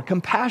poor,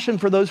 compassion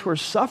for those who are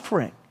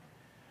suffering.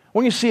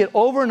 When you see it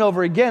over and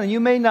over again, and you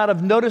may not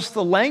have noticed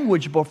the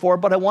language before,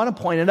 but I want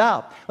to point it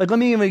out. Like, let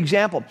me give you an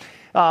example.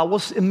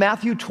 In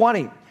Matthew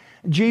 20,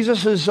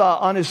 Jesus is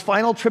on his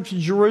final trip to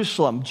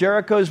Jerusalem.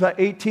 Jericho is about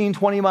 18,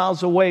 20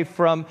 miles away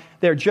from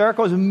there.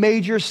 Jericho is a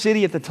major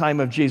city at the time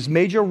of Jesus,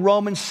 major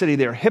Roman city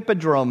there,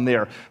 hippodrome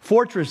there,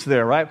 fortress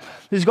there, right?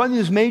 He's going to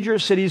these major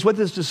cities with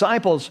his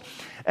disciples.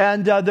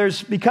 And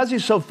because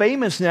he's so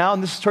famous now,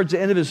 and this is towards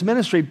the end of his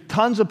ministry,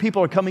 tons of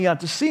people are coming out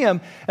to see him.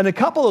 And a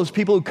couple of those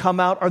people who come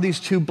out are these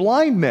two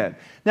blind men.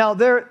 Now,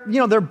 they're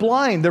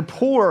blind, they're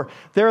poor,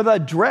 they're the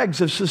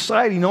dregs of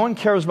society. No one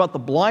cares about the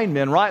blind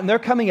men, right? And they're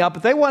coming out,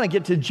 but they want to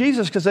get to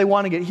Jesus because they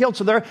want to get healed.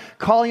 So they're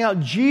calling out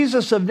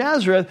Jesus of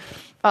Nazareth.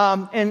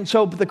 And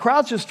so the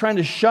crowd's just trying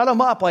to shut them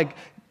up, like,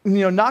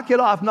 knock it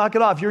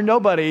off, you're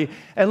nobody.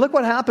 And look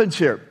what happens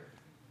here.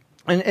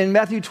 In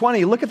Matthew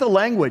 20, look at the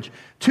language.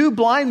 Two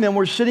blind men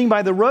were sitting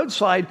by the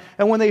roadside,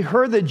 and when they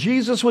heard that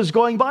Jesus was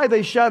going by,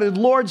 they shouted,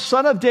 "Lord,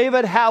 Son of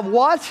David, have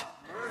what?"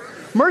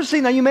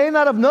 Mercy. Now, you may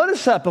not have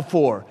noticed that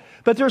before,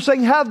 but they're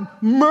saying, have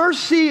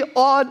mercy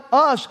on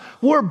us.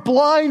 We're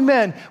blind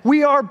men.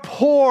 We are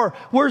poor.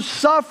 We're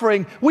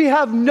suffering. We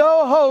have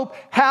no hope.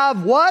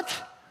 Have what?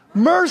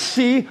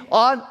 Mercy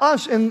on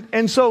us.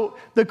 And so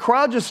the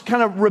crowd just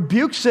kind of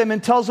rebukes him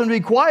and tells him to be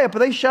quiet, but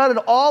they shouted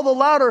all the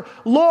louder,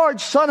 "Lord,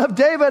 Son of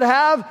David,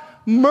 have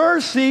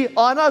mercy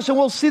on us." And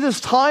we'll see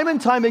this time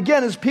and time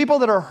again as people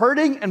that are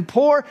hurting and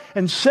poor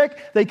and sick,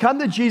 they come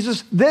to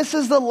Jesus. This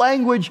is the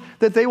language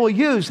that they will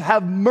use.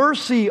 Have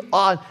mercy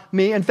on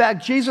me. In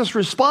fact, Jesus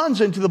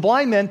responds into the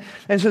blind men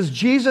and says,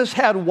 Jesus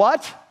had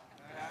what?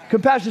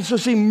 Compassion. So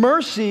see,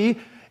 mercy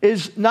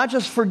is not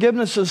just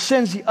forgiveness of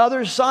sins. The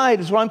other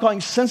side is what I'm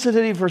calling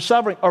sensitivity for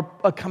suffering, or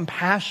a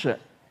compassion.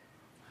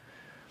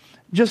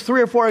 Just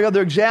 3 or 4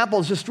 other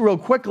examples, just real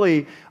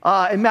quickly.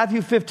 In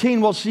Matthew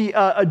 15, we'll see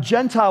a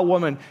Gentile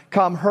woman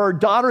come. Her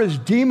daughter is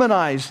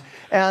demonized,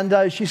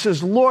 and she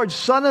says, "Lord,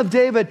 Son of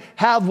David,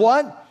 have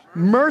what?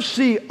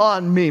 Mercy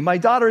on me. My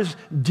daughter is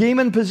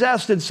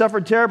demon-possessed and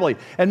suffered terribly."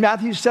 In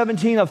Matthew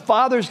 17, a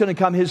father is going to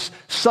come. His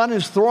son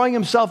is throwing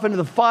himself into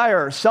the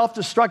fire,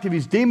 self-destructive.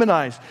 He's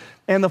demonized.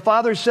 And the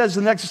father says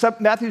in the next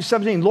Matthew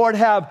 17, "Lord,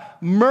 have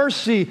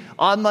mercy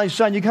on my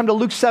son." You come to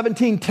Luke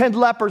 17, 10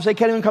 lepers. They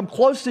can't even come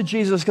close to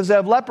Jesus because they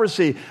have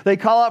leprosy. They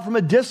call out from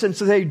a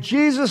distance and say,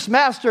 "Jesus,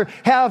 Master,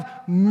 have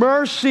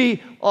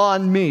mercy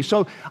on me."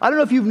 So I don't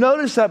know if you've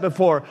noticed that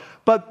before,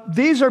 but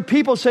these are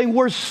people saying,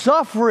 we're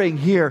suffering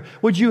here.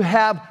 Would you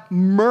have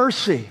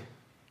mercy?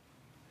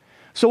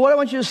 So what I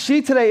want you to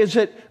see today is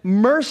that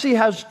mercy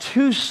has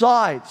two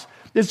sides.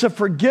 It's a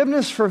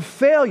forgiveness for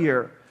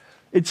failure.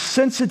 It's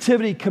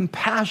sensitivity,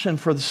 compassion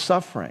for the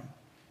suffering.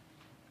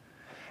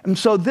 And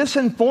so this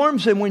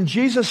informs him when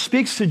Jesus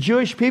speaks to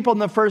Jewish people in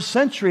the first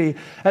century,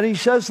 and he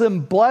says to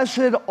them,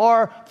 "Blessed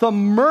are the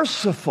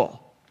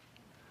merciful,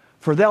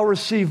 for they'll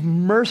receive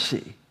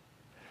mercy."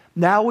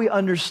 Now we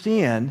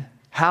understand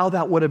how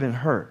that would have been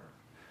heard.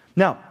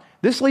 Now,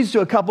 this leads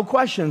to a couple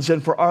questions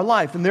and for our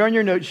life. And there in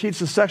your note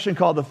sheets, a section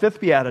called the Fifth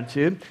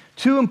Beatitude.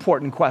 Two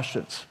important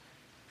questions.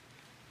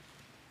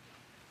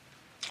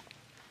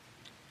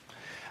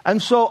 And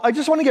so I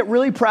just want to get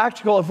really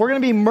practical. If we're going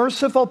to be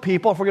merciful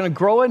people, if we're going to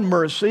grow in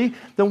mercy,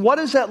 then what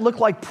does that look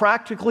like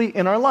practically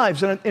in our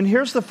lives? And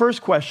here's the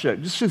first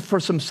question, just for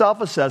some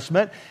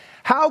self-assessment.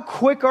 How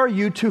quick are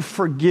you to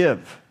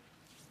forgive?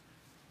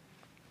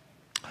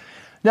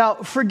 Now,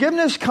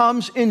 forgiveness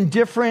comes in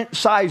different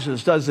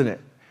sizes, doesn't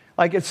it?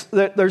 Like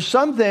there's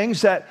some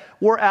things that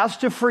we're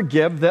asked to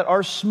forgive that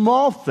are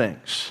small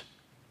things.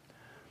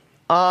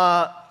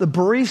 The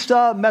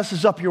barista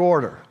messes up your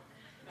order.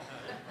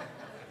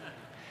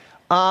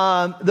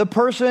 The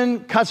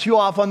person cuts you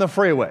off on the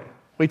freeway.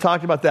 We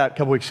talked about that a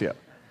couple weeks ago.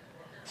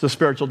 It's a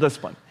spiritual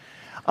discipline.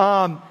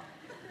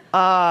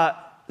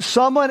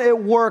 Someone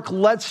at work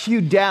lets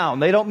you down.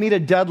 They don't meet a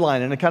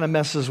deadline, and it kind of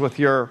messes with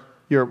your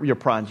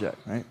project,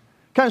 right?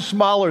 Kind of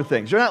smaller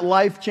things. They're not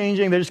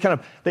life-changing. They're just kind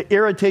of the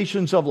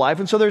irritations of life.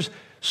 And so there's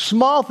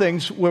small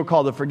things we're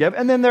called to forgive.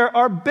 And then there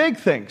are big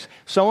things.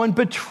 Someone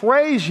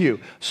betrays you.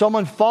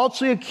 Someone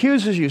falsely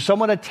accuses you.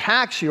 Someone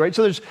attacks you, right?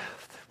 So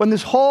when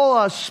this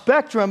whole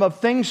spectrum of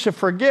things to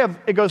forgive,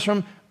 it goes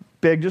from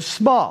big to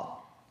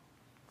small.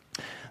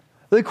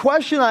 The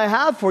question I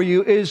have for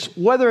you is,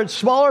 whether it's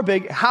small or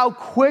big, how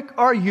quick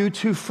are you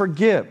to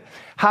forgive?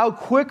 How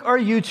quick are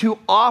you to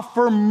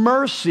offer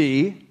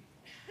mercy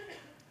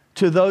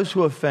to those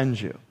who offend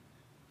you?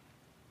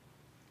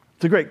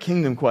 It's a great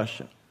kingdom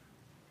question.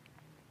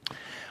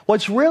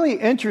 What's really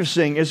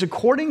interesting is,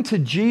 according to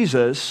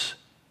Jesus,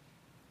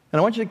 and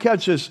I want you to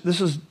catch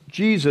this is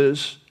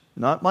Jesus,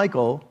 not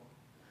Michael.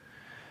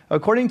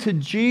 According to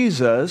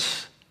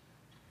Jesus,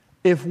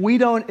 if we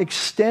don't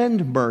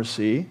extend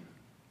mercy,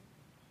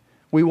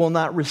 we will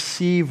not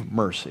receive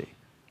mercy.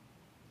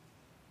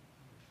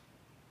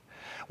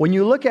 When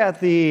you look at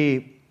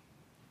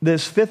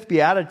this fifth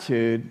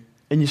beatitude,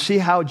 and you see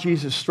how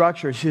Jesus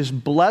structures his,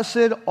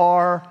 "Blessed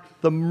are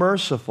the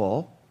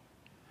merciful,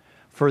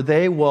 for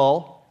they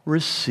will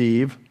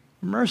receive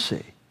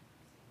mercy."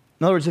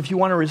 In other words, if you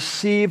want to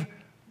receive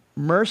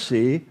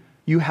mercy,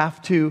 you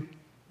have to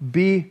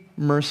be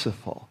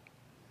merciful.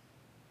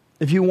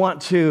 If you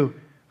want to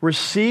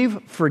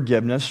receive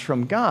forgiveness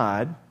from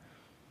God,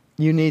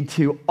 you need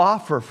to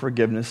offer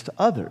forgiveness to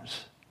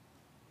others.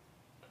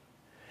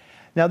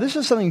 Now, this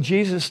is something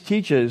Jesus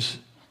teaches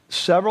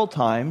several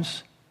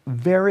times,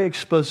 very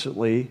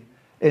explicitly,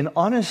 and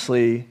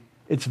honestly,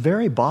 it's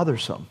very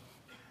bothersome.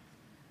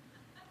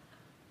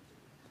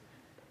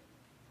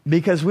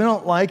 Because we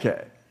don't like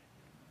it.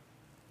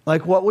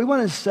 Like, what we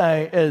want to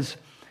say is,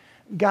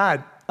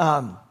 God,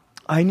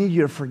 I need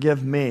you to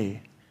forgive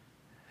me.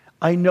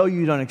 I know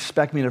you don't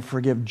expect me to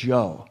forgive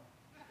Joe.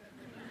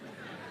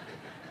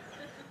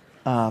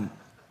 But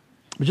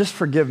just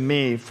forgive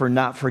me for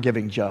not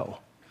forgiving Joe.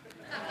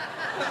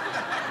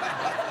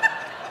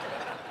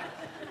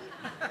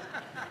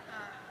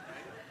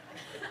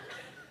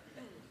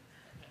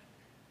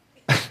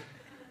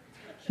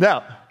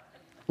 Now,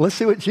 let's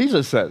see what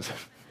Jesus says.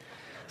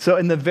 So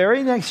in the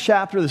very next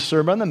chapter of the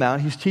Sermon on the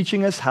Mount, he's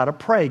teaching us how to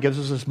pray. He gives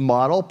us this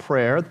model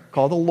prayer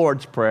called the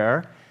Lord's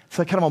Prayer. It's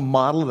like kind of a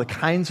model of the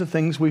kinds of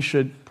things we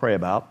should pray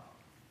about.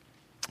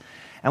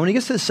 And when he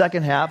gets to the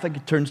second half,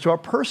 it turns to our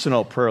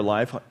personal prayer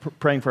life,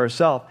 praying for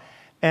ourselves.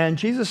 And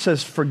Jesus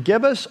says,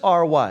 forgive us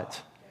our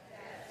what?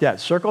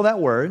 Debts. Circle that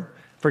word.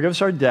 Forgive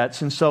us our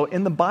debts. And so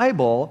in the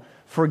Bible,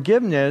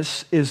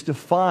 forgiveness is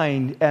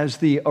defined as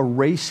the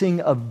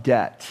erasing of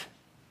debt.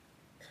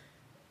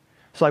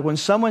 So like when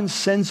someone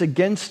sins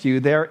against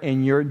you, they're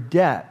in your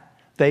debt.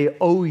 They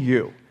owe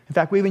you. In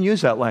fact, we even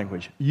use that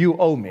language. You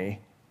owe me.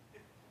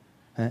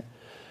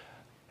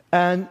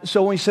 And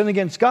so when we sin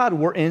against God,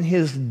 we're in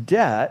his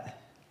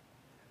debt.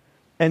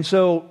 And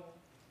so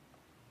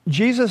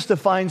Jesus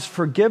defines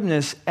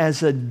forgiveness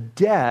as a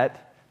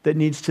debt that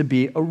needs to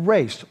be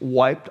erased,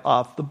 wiped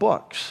off the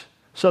books.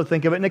 So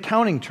think of it in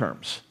accounting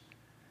terms.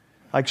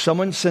 Like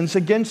someone sins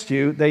against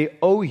you, they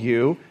owe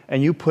you,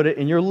 and you put it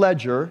in your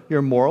ledger,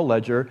 your moral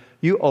ledger.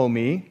 You owe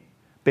me,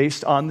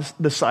 based on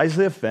the size of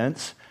the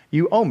offense,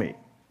 you owe me.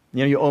 You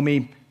know, you owe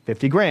me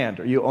 50 grand,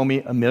 or you owe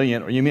me $1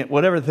 million, or you mean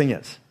whatever the thing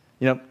is.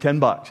 You know,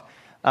 $10.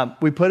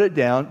 We put it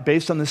down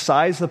based on the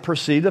size of the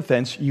perceived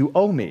offense, you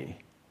owe me.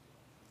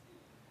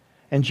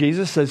 And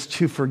Jesus says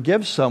to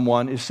forgive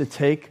someone is to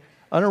take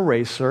an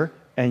eraser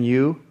and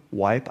you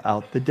wipe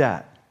out the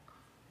debt.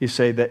 You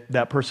say that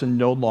that person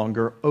no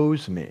longer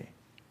owes me.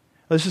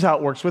 This is how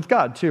it works with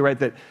God too, right?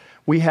 That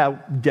we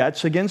have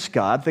debts against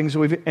God, things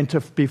that and to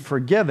be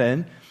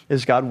forgiven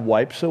is God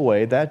wipes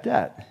away that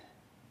debt.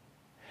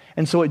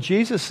 And so what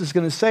Jesus is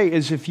going to say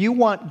is if you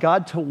want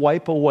God to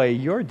wipe away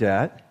your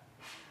debt,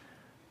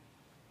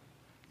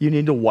 you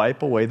need to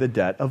wipe away the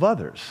debt of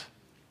others,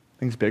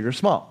 things big or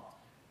small.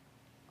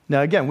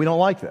 Now again, we don't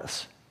like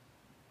this.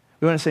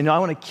 We want to say, no, I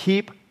want to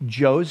keep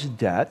Joe's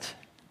debt.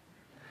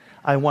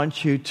 I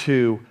want you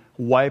to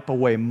wipe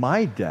away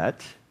my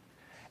debt.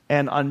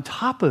 And on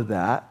top of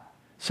that,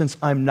 since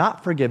I'm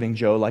not forgiving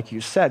Joe, like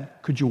you said,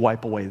 could you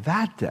wipe away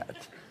that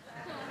debt?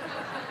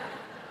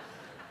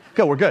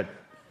 Good, we're good.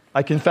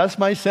 I confess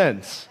my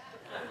sins.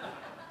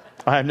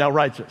 I am now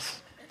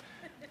righteous.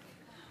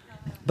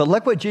 But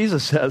look what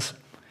Jesus says.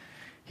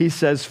 He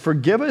says,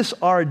 forgive us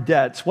our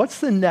debts. What's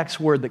the next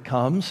word that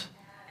comes?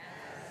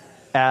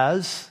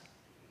 As.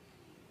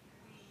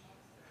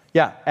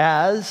 Yeah,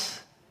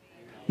 as.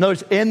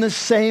 Notice, in the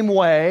same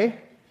way. In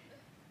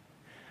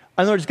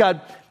other words,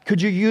 God,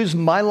 could you use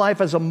my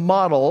life as a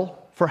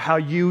model for how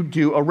you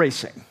do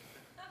erasing?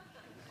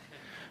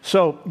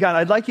 So, God,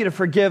 I'd like you to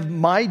forgive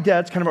my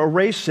debts, kind of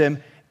erase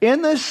them,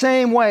 in the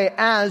same way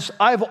as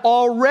I've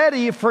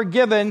already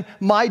forgiven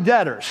my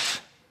debtors.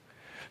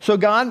 So,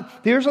 God,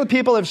 here's the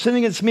people that have sinned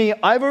against me.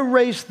 I've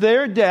erased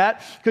their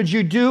debt. Could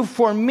you do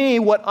for me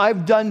what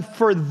I've done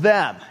for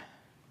them?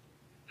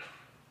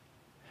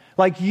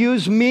 Like,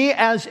 use me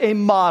as a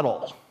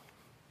model.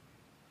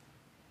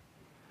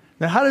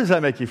 Now, how does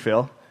that make you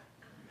feel?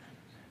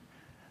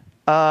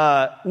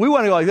 We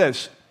want to go like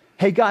this.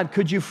 Hey, God,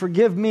 could you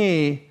forgive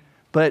me,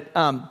 but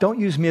don't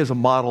use me as a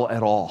model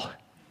at all.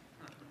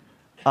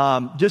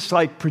 Just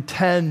like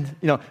pretend,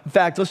 in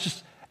fact, let's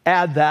just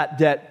add that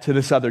debt to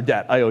this other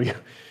debt I owe you.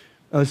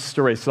 Let's just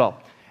erase it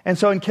all. And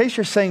so in case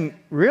you're saying,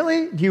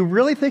 really? Do you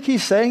really think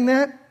he's saying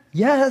that?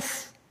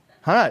 Yes.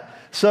 All right.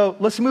 So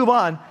let's move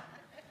on.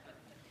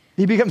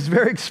 He becomes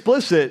very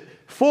explicit.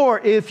 For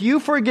if you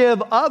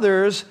forgive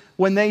others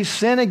when they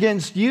sin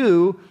against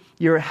you,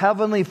 your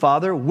heavenly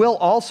Father will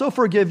also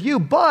forgive you.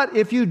 But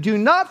if you do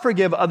not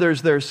forgive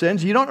others their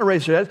sins, you don't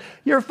erase their debts,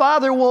 your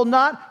Father will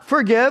not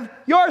forgive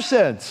your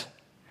sins.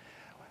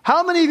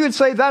 How many of you would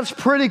say that's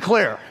pretty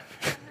clear?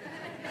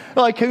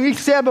 Like, can we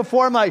stand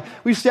before him?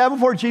 We stand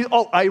before Jesus.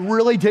 Oh, I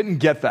really didn't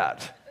get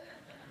that.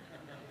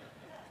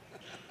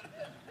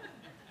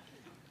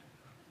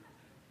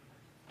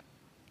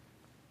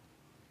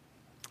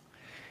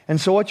 And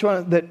so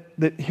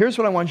here's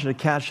what I want you to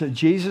catch, that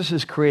Jesus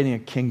is creating a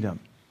kingdom.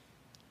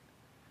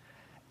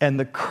 And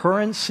the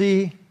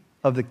currency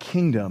of the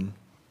kingdom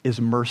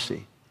is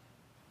mercy.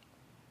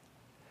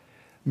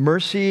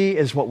 Mercy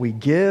is what we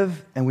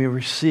give and we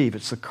receive.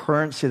 It's the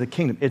currency of the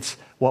kingdom. It's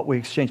what we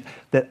exchange.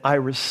 That I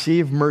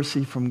receive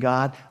mercy from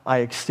God, I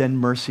extend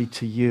mercy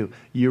to you.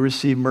 You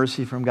receive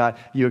mercy from God,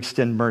 you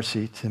extend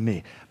mercy to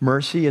me.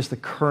 Mercy is the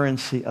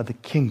currency of the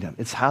kingdom.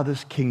 It's how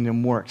this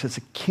kingdom works. It's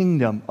a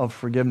kingdom of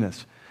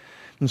forgiveness.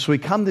 And so we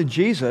come to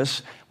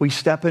Jesus, we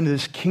step into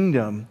this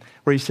kingdom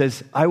where he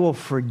says, I will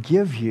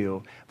forgive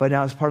you, but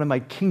now as part of my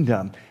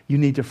kingdom, you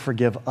need to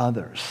forgive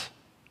others.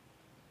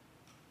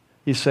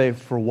 You say,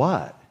 for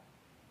what?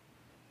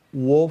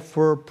 Well,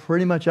 for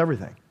pretty much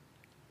everything.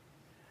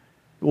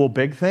 Well,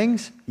 big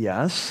things?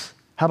 Yes.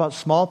 How about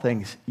small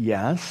things?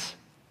 Yes.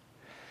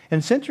 And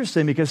it's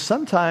interesting because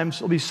sometimes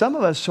there'll be some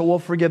of us who will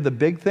forgive the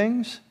big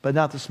things, but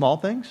not the small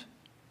things.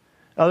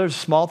 Others,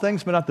 small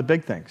things, but not the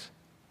big things.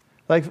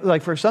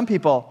 Like for some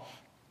people,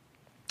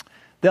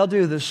 they'll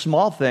do the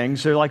small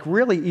things. They're like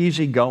really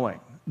easy going.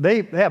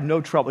 They have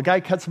no trouble. The guy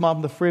cuts them off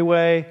on the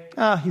freeway.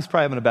 He's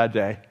probably having a bad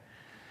day.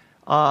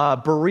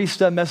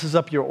 Barista messes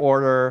up your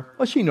order.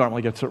 Well, she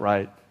normally gets it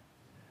right.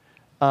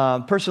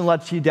 Person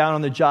lets you down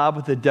on the job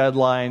with a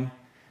deadline.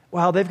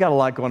 Well, they've got a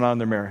lot going on in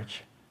their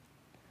marriage.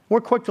 We're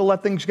quick to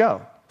let things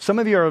go. Some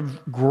of you are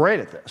great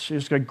at this.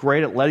 You're just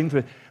great at letting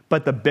things.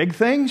 But the big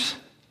things?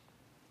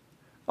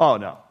 Oh,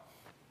 no.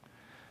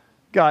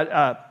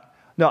 God,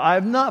 no,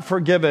 I've not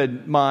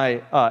forgiven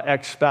my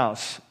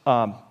ex-spouse.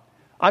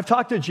 I've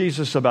talked to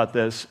Jesus about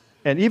this,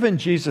 and even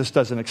Jesus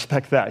doesn't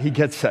expect that. He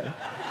gets it.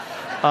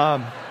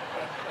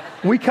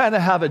 We kind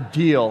of have a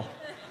deal,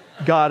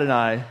 God and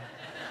I,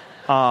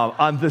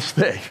 on this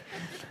thing.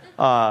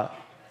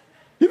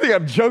 You think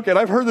I'm joking?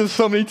 I've heard this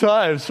so many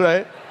times,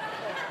 right?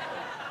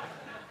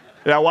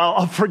 Yeah, well,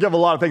 I'll forgive a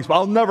lot of things, but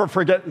I'll never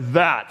forget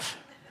that.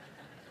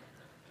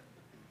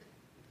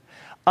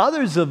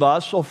 Others of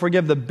us will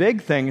forgive the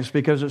big things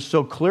because it's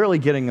so clearly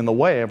getting in the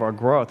way of our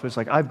growth. It's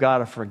like, I've got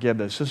to forgive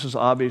this. This is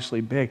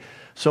obviously big.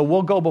 So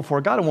we'll go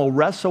before God and we'll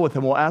wrestle with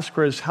him. We'll ask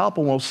for his help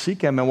and we'll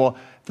seek him and we'll,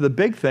 for the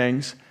big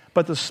things.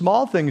 But the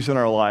small things in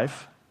our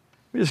life,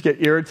 we just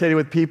get irritated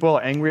with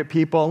people, angry at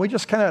people, and we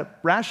just kind of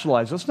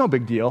rationalize. It's no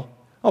big deal.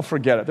 Oh,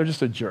 forget it. They're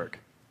just a jerk.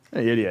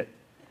 An idiot.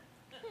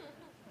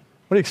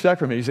 What do you expect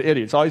from me? He's an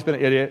idiot. He's always been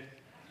an idiot.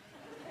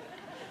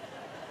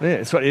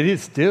 It's what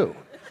idiots do.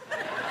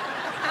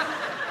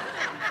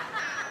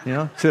 You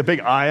know, see the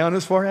big eye on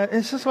his forehead?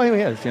 It's just the way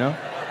he is, you know.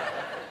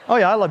 Oh,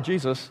 yeah, I love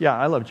Jesus. Yeah,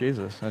 I love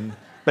Jesus.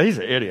 But he's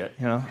an idiot,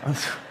 you know.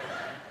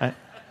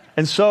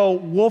 And so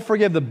we'll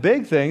forgive the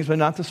big things, but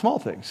not the small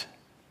things.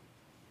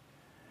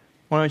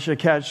 I want you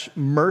to catch,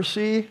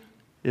 mercy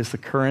is the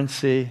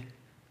currency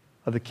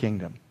of the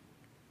kingdom.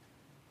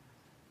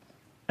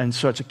 And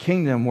so it's a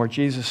kingdom where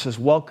Jesus says,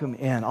 welcome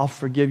in. I'll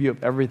forgive you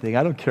of everything.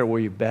 I don't care where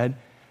you've been.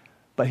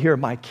 But here in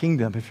my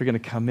kingdom, if you're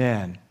going to come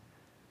in,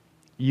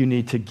 you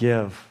need to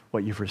give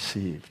what you've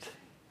received.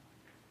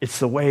 It's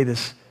the way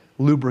this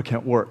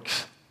lubricant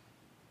works.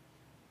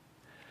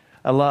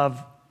 I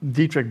love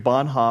Dietrich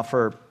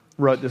Bonhoeffer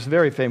wrote this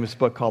very famous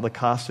book called The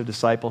Cost of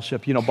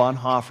Discipleship. You know,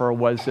 Bonhoeffer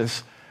was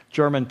this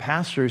German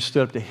pastor who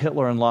stood up to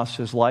Hitler and lost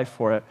his life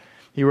for it.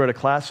 He wrote a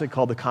classic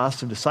called The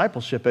Cost of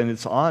Discipleship, and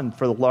it's on,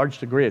 for the large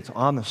degree, it's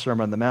on the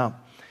Sermon on the Mount.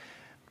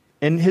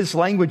 And his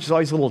language is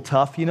always a little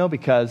tough, you know,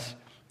 because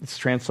it's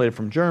translated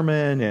from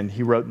German, and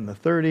he wrote in the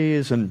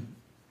 30s,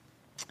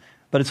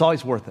 but it's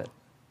always worth it.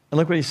 And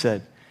look what he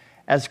said.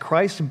 As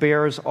Christ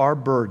bears our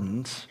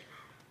burdens,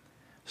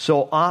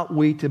 so ought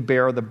we to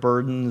bear the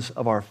burdens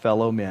of our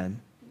fellow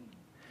men.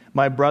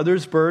 My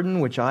brother's burden,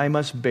 which I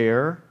must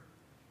bear,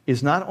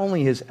 is not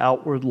only his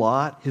outward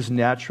lot, his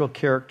natural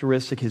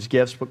characteristic, his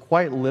gifts, but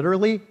quite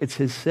literally, it's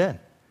his sin.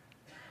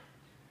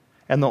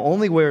 And the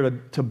only way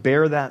to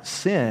bear that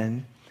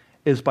sin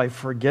is by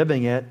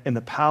forgiving it in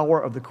the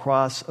power of the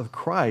cross of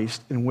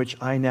Christ in which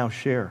I now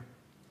share.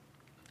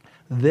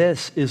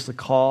 This is the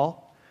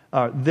call.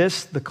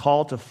 The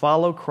call to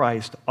follow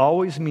Christ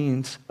always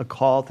means a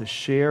call to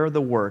share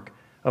the work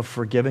of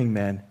forgiving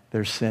men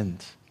their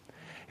sins.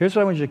 Here's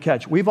what I want you to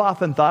catch. We've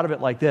often thought of it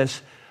like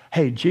this.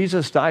 Hey,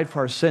 Jesus died for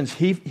our sins.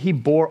 He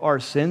bore our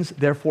sins,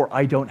 therefore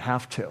I don't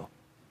have to.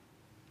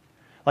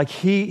 Like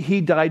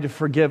he died to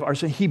forgive our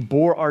sins. He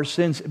bore our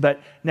sins, but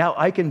now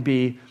I can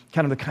be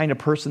kind of the kind of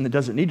person that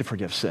doesn't need to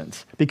forgive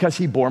sins because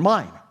he bore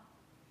mine.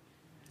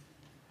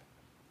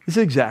 It's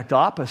the exact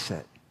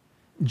opposite.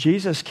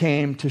 Jesus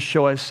came to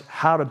show us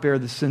how to bear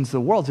the sins of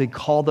the world. He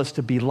called us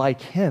to be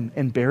like him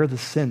and bear the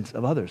sins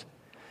of others.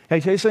 Can I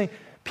tell you something?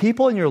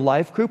 People in your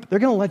life group, they're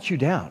going to let you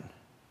down.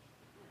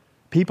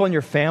 People in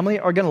your family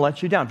are going to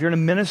let you down. If you're in a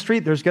ministry,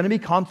 there's going to be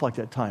conflict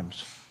at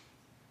times.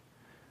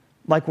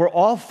 Like we're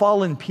all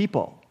fallen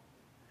people.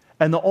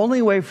 And the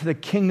only way for the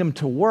kingdom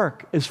to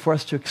work is for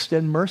us to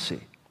extend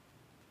mercy.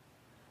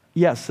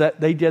 Yes,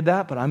 they did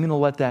that, but I'm going to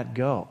let that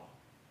go.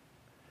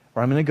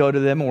 Or I'm going to go to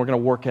them and we're going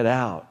to work it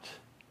out.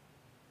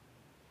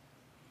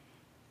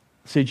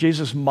 See,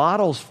 Jesus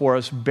models for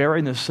us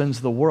bearing the sins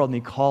of the world, and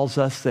he calls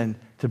us then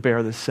to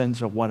bear the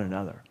sins of one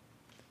another.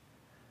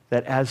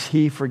 That as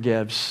he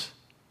forgives,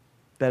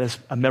 that as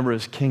a member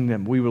of his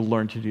kingdom, we would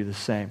learn to do the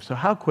same. So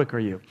how quick are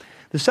you?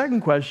 The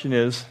second question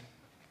is,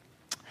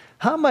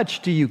 how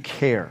much do you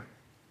care?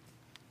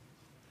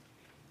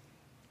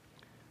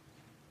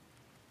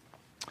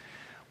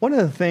 One of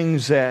the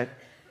things that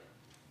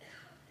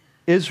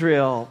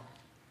God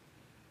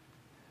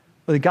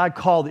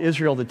called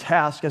Israel to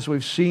task, as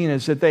we've seen,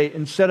 is that they,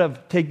 instead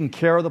of taking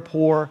care of the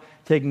poor,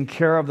 taking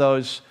care of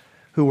those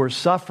who were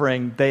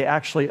suffering, they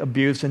actually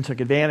abused and took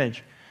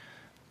advantage.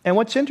 And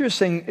what's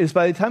interesting is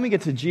by the time we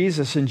get to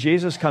Jesus and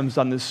Jesus comes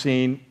on the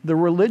scene, the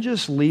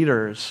religious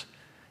leaders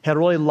had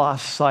really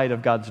lost sight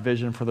of God's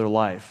vision for their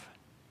life.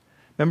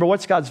 Remember,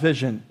 what's God's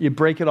vision? You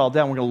break it all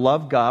down. We're going to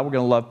love God. We're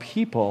going to love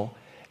people.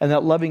 And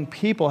that loving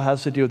people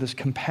has to do with this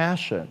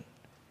compassion,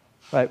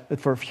 right,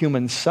 for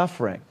human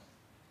suffering.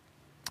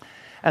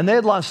 And they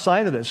had lost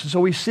sight of this. And so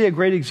we see a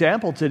great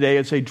example today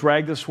as they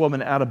drag this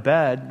woman out of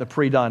bed, the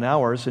pre-dawn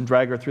hours, and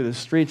drag her through the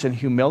streets and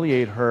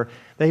humiliate her.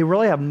 They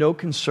really have no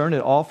concern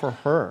at all for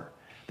her.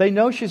 They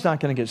know she's not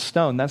going to get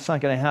stoned. That's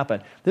not going to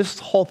happen. This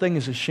whole thing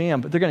is a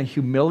sham, but they're going to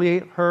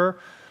humiliate her.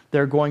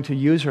 They're going to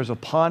use her as a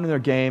pawn in their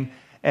game.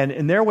 And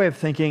in their way of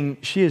thinking,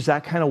 she is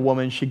that kind of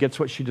woman. She gets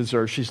what she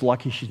deserves. She's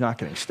lucky she's not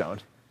getting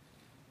stoned.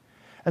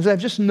 And so they have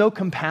just no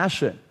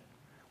compassion.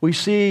 We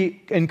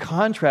see, in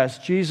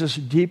contrast, Jesus'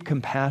 deep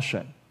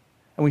compassion.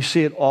 And we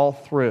see it all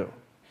through.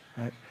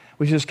 Right?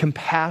 We see this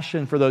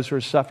compassion for those who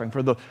are suffering,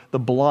 for the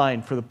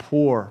blind, for the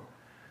poor,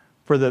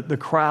 for the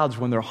crowds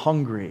when they're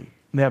hungry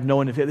and they have no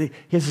one to feed.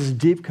 He has this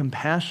deep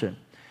compassion.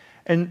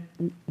 And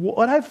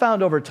what I've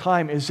found over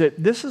time is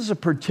that this is a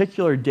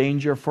particular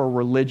danger for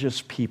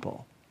religious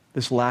people,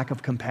 this lack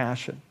of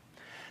compassion.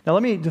 Now,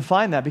 let me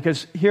define that,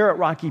 because here at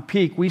Rocky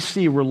Peak, we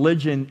see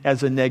religion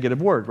as a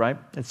negative word, right?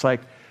 It's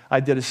like I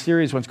did a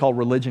series once called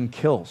Religion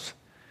Kills.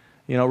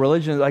 You know,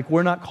 religion, like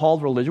we're not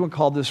called religion, we're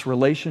called this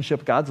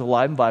relationship. God's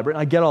alive and vibrant.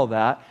 I get all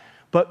that.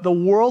 But the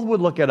world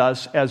would look at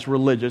us as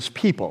religious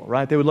people,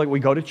 right? They would look, we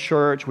go to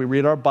church, we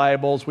read our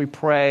Bibles, we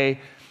pray.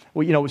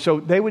 So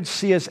they would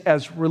see us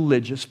as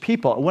religious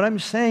people. And what I'm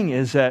saying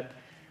is that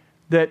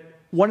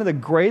one of the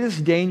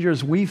greatest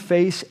dangers we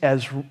face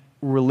as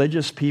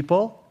religious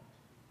people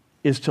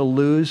is to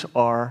lose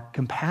our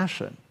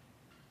compassion.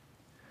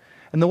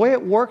 And the way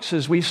it works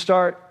is we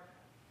start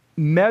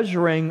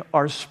measuring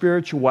our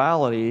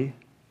spirituality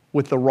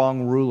with the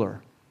wrong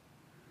ruler.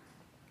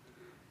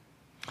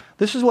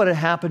 This is what had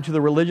happened to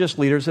the religious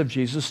leaders of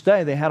Jesus'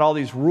 day. They had all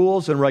these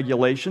rules and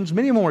regulations,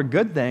 many of them were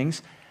good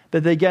things,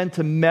 but they began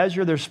to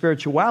measure their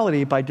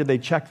spirituality by did they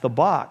check the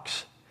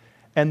box.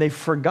 And they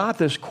forgot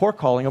this core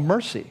calling of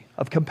mercy,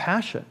 of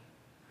compassion.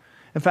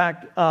 In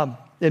fact,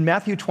 in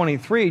Matthew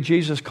 23,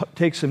 Jesus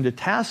takes them to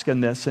task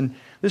in this, and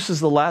this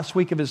is the last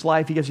week of his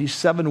life. He gives these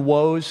 7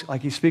 woes,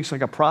 like he speaks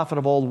like a prophet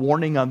of old,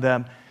 warning on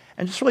them,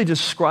 and just really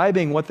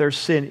describing what their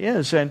sin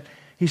is. And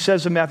he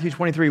says in Matthew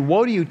 23,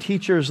 "Woe to you,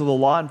 teachers of the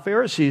law and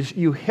Pharisees,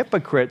 you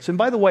hypocrites." And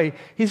by the way,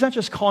 he's not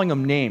just calling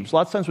them names. A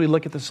lot of times we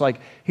look at this like,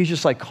 he's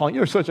just like calling,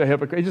 "You're such a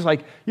hypocrite." He's just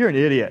like, "You're an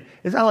idiot."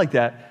 It's not like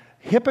that.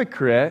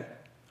 Hypocrite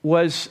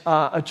was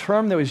a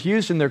term that was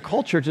used in their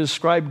culture to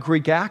describe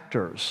Greek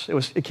actors.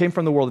 It came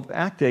from the world of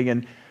acting,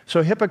 and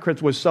so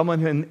hypocrites was someone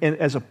who,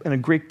 in a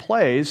Greek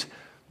plays,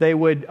 they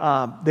would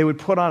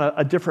put on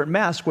a different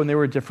mask when they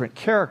were different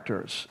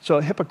characters. So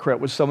a hypocrite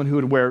was someone who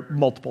would wear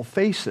multiple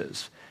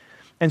faces.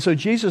 And so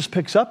Jesus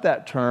picks up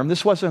that term.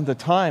 This wasn't at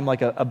the time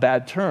like a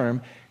bad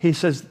term. He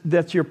says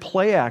that's your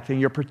play acting.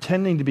 You're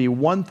pretending to be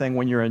one thing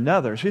when you're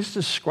another. So he's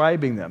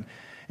describing them.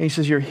 And he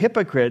says, you're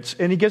hypocrites.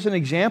 And he gives an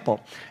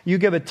example. You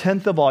give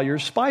 1/10 of all your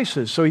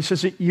spices. So he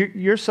says,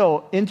 you're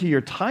so into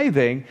your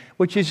tithing,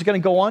 which he's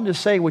going to go on to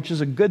say, which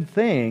is a good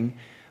thing.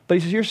 But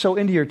he says, you're so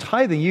into your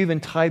tithing, you even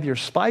tithe your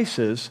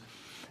spices.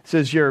 He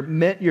says, your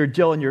mint, your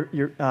dill, and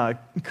your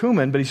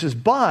cumin. But he says,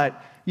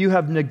 but you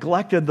have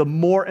neglected the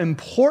more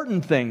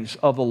important things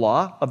of the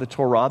law, of the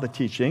Torah, the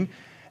teaching.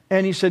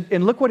 And he said,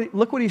 and look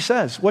what he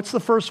says. What's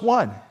the first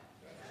one?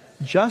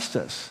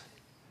 Justice.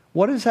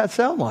 What does that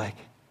sound like?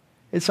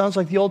 It sounds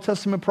like the Old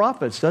Testament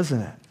prophets,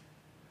 doesn't it?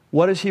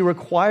 What does he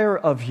require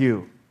of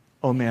you,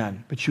 O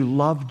man? But you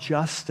love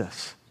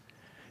justice.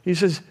 He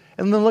says,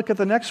 and then look at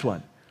the next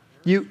one.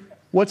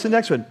 What's the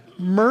next one?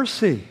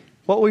 Mercy.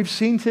 What we've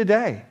seen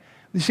today.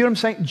 You see what I'm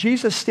saying?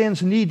 Jesus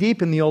stands knee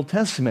deep in the Old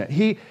Testament.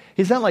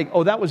 He's not like,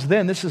 oh, that was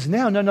then, this is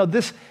now. No,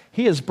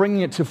 he is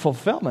bringing it to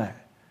fulfillment.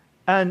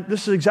 And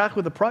this is exactly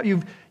what the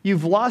problem.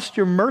 You've lost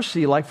your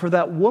mercy, like for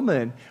that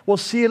woman. We'll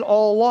see it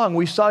all along.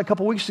 We saw it a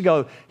couple weeks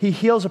ago. He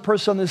heals a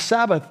person on the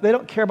Sabbath. They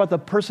don't care about the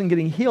person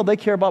getting healed. They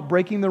care about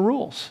breaking the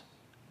rules.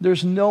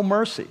 There's no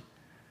mercy.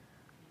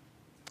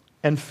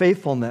 And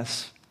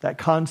faithfulness, that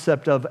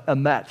concept of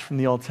emet from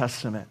the Old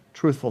Testament,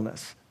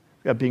 truthfulness,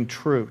 being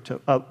true to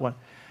one.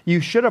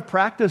 You should have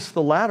practiced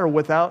the latter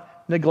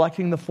without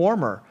neglecting the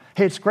former.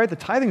 Hey, it's great. The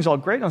tithing's all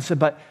great. And I said,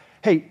 but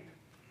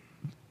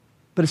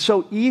it's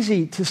so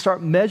easy to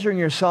start measuring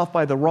yourself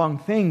by the wrong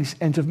things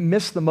and to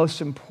miss the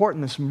most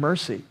important, this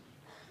mercy.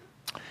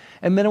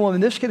 And men and women,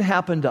 this can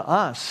happen to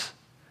us.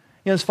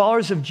 As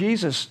followers of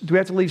Jesus, do we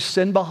have to leave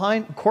sin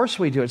behind? Of course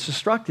we do. It's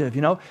destructive,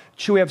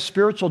 Should we have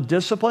spiritual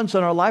disciplines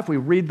in our life? We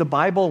read the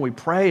Bible and we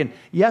pray, and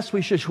yes,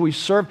 we should. Should we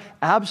serve?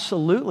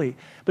 Absolutely.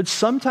 But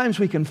sometimes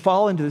we can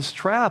fall into this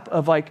trap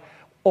of like,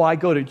 oh, I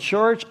go to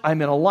church,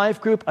 I'm in a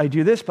life group, I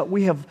do this, but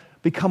we have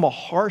become a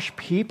harsh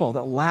people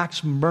that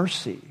lacks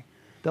mercy,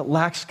 that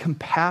lacks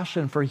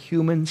compassion for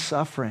human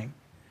suffering.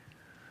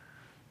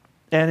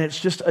 And it's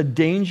just a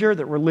danger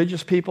that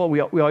religious people, we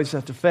always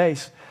have to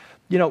face.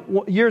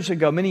 Many years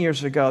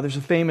ago, there's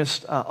a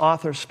famous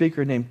author,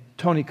 speaker named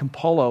Tony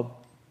Campolo,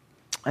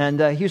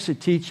 and he used to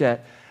teach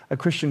at a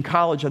Christian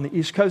college on the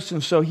East Coast,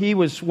 and so he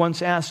was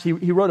once asked, he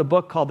wrote a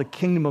book called The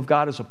Kingdom of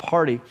God as a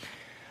Party,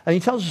 and he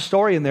tells a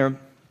story in there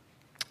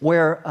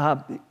where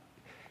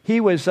he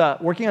was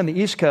working on the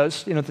East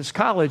Coast, at this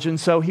college, and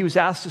so he was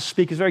asked to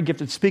speak. He's a very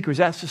gifted speaker. He was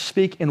asked to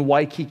speak in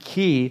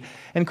Waikiki,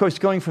 and of course,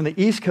 going from the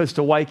East Coast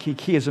to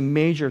Waikiki is a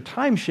major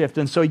time shift,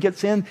 and so he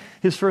gets in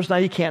his first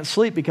night. He can't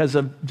sleep because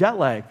of jet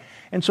lag,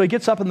 and so he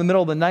gets up in the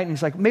middle of the night, and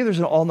he's like, maybe there's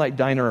an all-night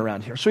diner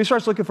around here. So he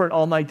starts looking for an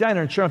all-night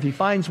diner, and sure enough, he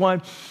finds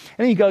one,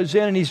 and he goes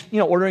in, and he's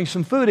ordering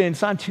some food, and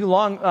it's not too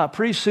long.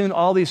 Pretty soon,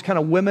 all these kind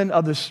of women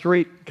of the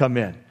street come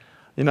in.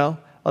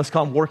 Let's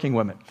call them working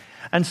women.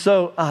 And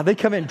so they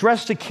come in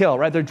dressed to kill,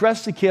 right? They're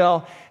dressed to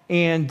kill,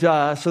 and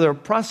so they're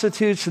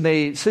prostitutes, and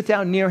they sit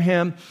down near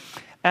him,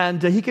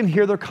 and he can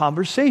hear their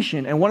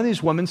conversation. And one of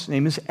these women's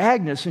name is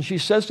Agnes, and she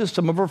says to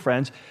some of her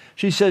friends,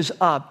 she says,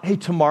 hey,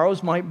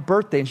 tomorrow's my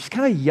birthday. And she's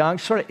kind of young,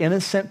 sort of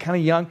innocent, kind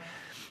of young.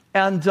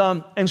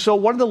 And so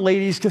one of the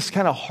ladies just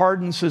kind of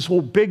hardens, says,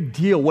 well, big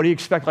deal. What do you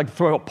expect, like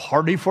throw a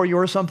party for you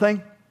or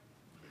something?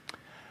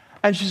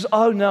 And she says,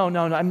 oh, no.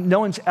 No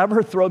one's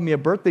ever thrown me a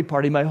birthday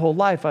party my whole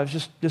life. I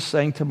was just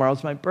saying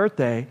tomorrow's my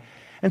birthday.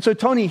 And so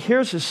Tony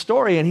hears his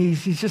story, and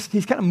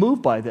he's kind of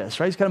moved by this,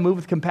 right? He's kind of moved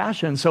with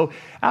compassion. So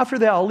after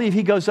they all leave,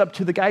 he goes up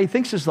to the guy he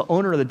thinks is the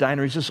owner of the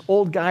diner. He's this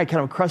old guy,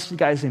 kind of a crusty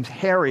guy. His name's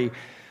Harry.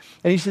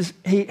 And he says,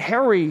 hey,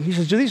 Harry, he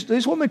says, do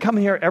these women come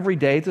here every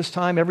day at this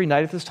time, every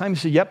night at this time? He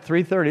said, yep,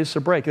 3:30, it's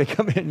a break. They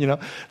come in,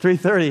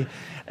 3:30.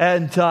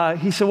 And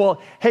he said, well,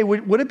 hey,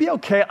 would it be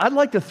okay? I'd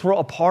like to throw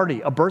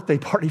a birthday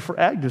party for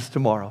Agnes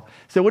tomorrow.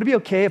 He said, would it be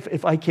okay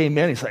if I came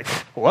in? He's like,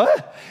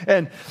 what?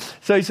 And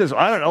so he says,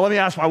 I don't know, let me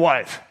ask my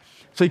wife.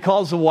 So he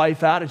calls the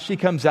wife out, and she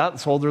comes out,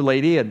 this older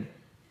lady,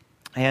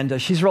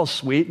 and she's real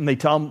sweet, and they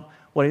tell him,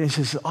 he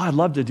says, oh, I'd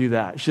love to do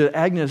that. She said,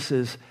 Agnes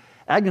is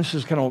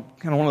kind of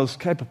one of those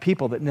type of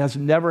people that has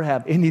never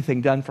had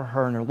anything done for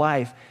her in her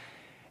life.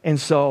 And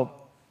so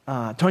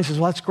Tony says,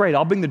 well, that's great.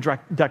 I'll bring the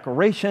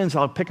decorations.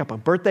 I'll pick up a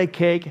birthday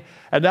cake.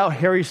 And now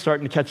Harry's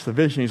starting to catch the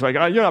vision. He's like,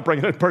 oh, you're not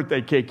bringing a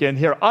birthday cake in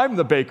here. I'm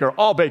the baker.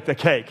 I'll bake the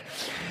cake.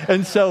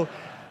 And so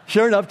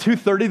sure enough,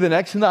 2:30 the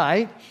next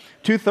night,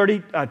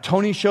 2:30,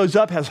 Tony shows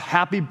up, has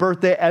happy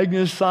birthday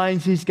Agnes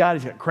signs he's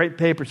got crepe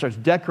paper, starts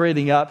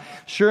decorating up.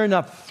 Sure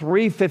enough,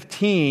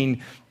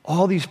 3:15,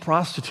 all these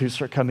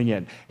prostitutes are coming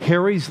in.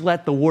 Harry's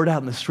let the word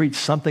out in the street,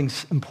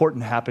 something's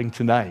important happening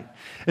tonight.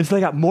 And so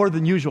they got more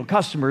than usual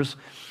customers.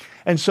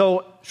 And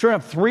so, sure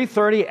enough,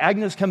 3:30,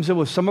 Agnes comes in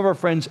with some of her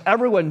friends.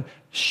 Everyone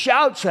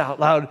shouts out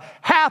loud,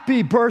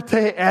 happy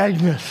birthday,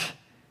 Agnes.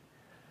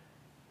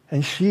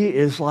 And she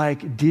is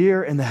like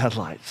deer in the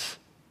headlights.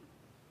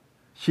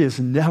 She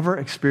has never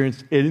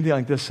experienced anything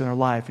like this in her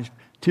life. And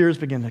tears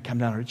begin to come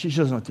down her. She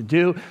doesn't know what to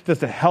do. There's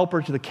to help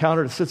her to the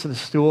counter, to sit on a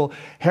stool.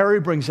 Harry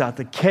brings out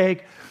the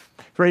cake,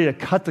 ready to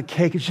cut the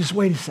cake. And she says,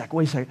 wait a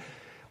second.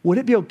 Would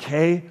it be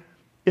okay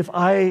if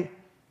I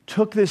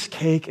took this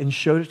cake and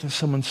showed it to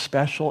someone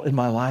special in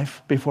my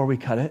life before we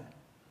cut it?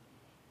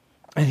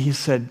 And he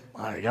said,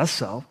 I guess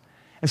so.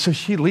 And so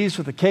she leaves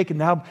with the cake, and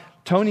now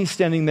Tony's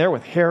standing there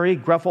with Harry,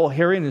 gruff old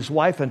Harry, and his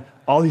wife, and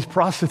all these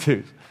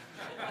prostitutes.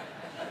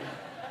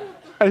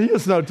 And he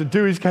doesn't know what to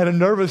do. He's kind of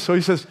nervous, so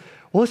he says,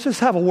 well, let's just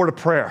have a word of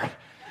prayer.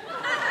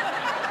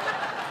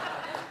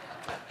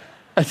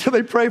 And so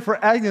they pray for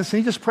Agnes, and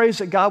he just prays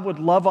that God would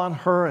love on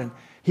her, and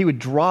he would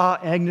draw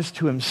Agnes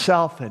to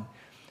himself, and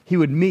he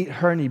would meet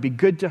her, and he'd be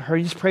good to her.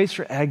 He just prays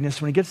for Agnes.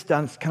 When he gets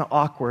done, it's kind of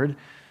awkward.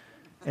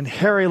 And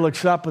Harry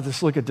looks up with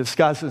this look of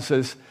disgust and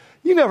says,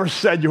 you never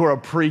said you were a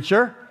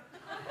preacher.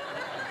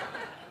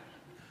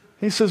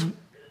 He says,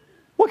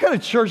 what kind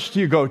of church do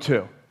you go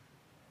to?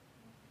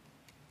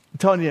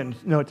 Tony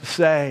didn't know what to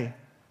say.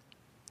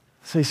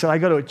 So he said, I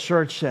go to a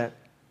church that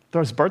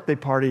throws birthday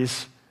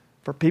parties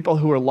for people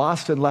who are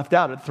lost and left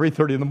out at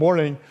 3:30 in the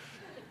morning.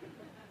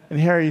 And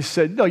Harry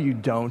said, no, you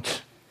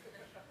don't.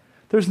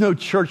 There's no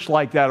church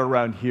like that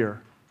around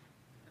here.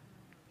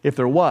 If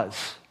there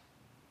was,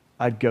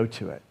 I'd go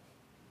to it.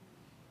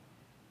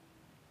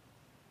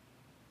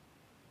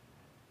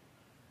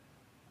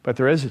 But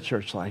there is a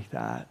church like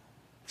that.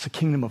 It's the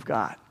kingdom of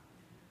God.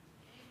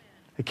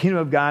 The kingdom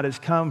of God has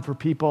come for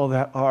people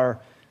that are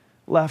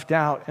left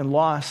out and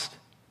lost.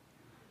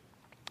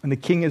 And the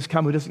king has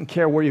come who doesn't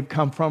care where you've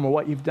come from or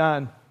what you've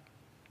done.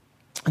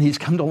 And he's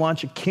come to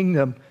launch a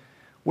kingdom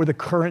where the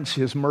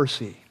currency is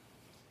mercy.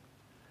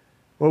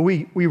 Where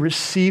we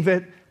receive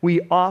it,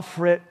 we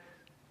offer it,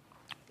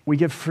 we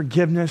give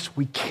forgiveness,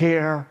 we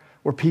care,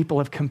 where people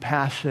have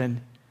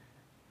compassion.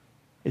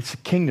 It's the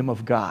kingdom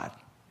of God.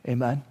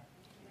 Amen?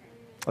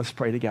 Let's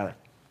pray together.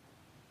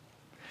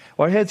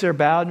 While our heads are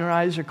bowed and our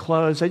eyes are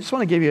closed, I just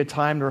want to give you a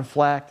time to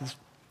reflect. I've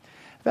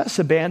asked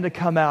the band to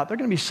come out. They're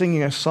going to be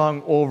singing a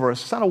song over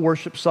us. It's not a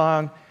worship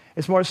song.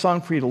 It's more a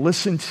song for you to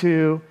listen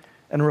to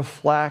and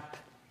reflect.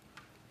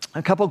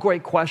 A couple of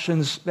great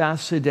questions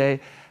asked today.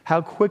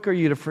 How quick are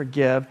you to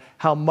forgive?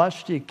 How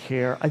much do you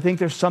care? I think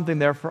there's something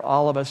there for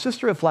all of us.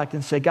 Just to reflect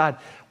and say, God,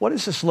 what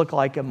does this look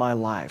like in my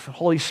life?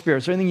 Holy Spirit,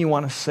 is there anything you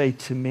want to say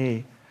to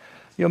me?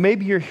 You know,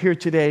 maybe you're here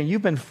today and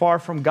you've been far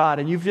from God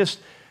and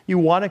you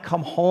want to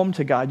come home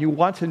to God. You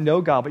want to know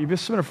God, but you've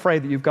just been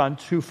afraid that you've gone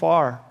too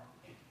far.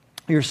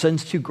 Your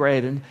sin's too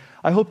great. And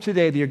I hope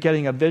today that you're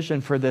getting a vision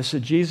for this,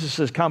 that Jesus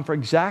has come for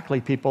exactly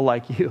people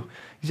like you,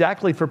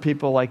 exactly for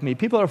people like me,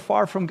 people that are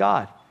far from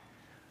God.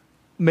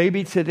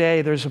 Maybe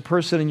today there's a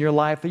person in your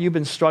life that you've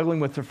been struggling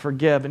with to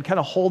forgive and kind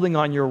of holding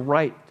on your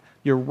right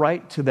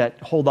to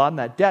that, hold on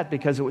that debt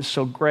because it was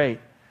so great.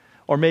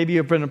 Or maybe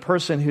you've been a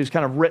person who's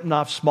kind of written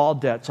off small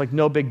debts, like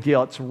no big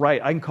deal. It's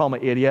right. I can call him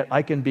an idiot.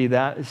 I can be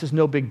that. It's just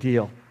no big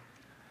deal.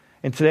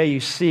 And today you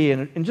see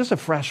in just a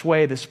fresh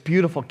way this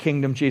beautiful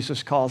kingdom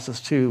Jesus calls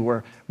us to,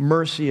 where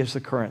mercy is the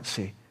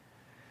currency.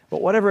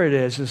 But whatever it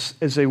is,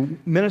 as they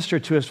minister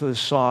to us with this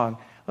song,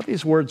 let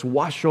these words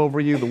wash over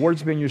you. The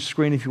words will be on your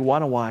screen if you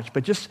want to watch.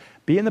 But just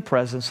be in the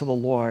presence of the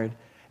Lord.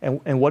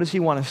 And what does he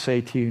want to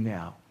say to you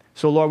now?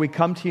 So, Lord, we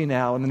come to you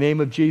now in the name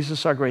of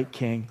Jesus, our great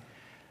King.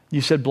 You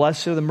said,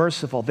 blessed are the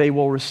merciful. They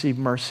will receive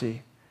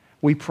mercy.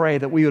 We pray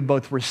that we would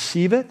both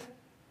receive it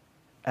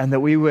and that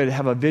we would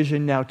have a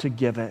vision now to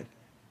give it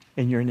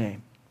in your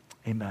name.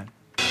 Amen.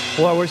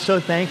 Lord, we're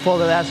so thankful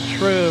that that's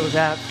true,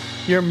 that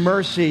your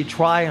mercy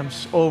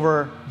triumphs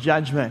over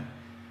judgment.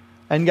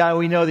 And God,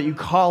 we know that you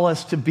call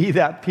us to be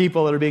that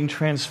people that are being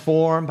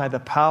transformed by the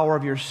power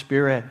of your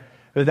Spirit.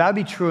 But that would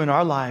be true in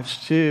our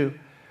lives too,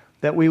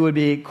 that we would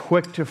be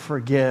quick to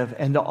forgive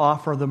and to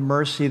offer the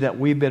mercy that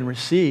we've been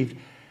received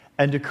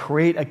and to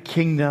create a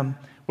kingdom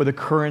where the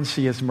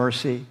currency is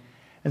mercy.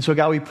 And so,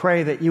 God, we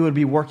pray that you would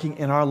be working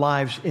in our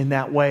lives in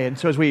that way. And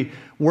so as we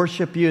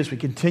worship you, as we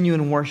continue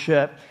in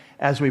worship,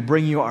 as we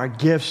bring you our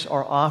gifts,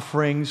 our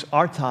offerings,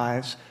 our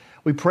tithes,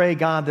 we pray,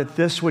 God, that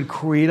this would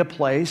create a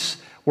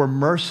place where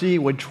mercy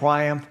would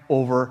triumph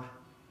over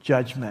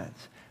judgment.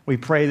 We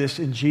pray this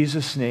in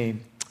Jesus'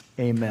 name.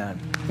 Amen.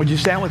 Would you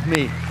stand with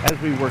me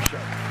as we worship?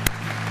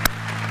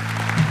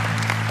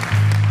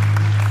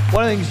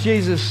 One of the things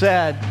Jesus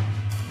said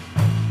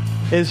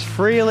is,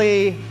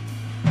 freely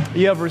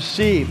you have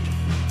received,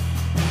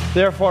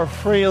 therefore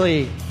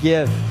freely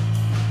give.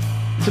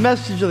 It's a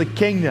message of the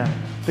kingdom.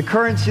 The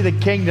currency of the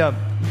kingdom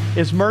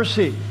is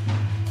mercy.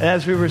 And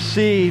as we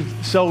receive,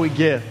 so we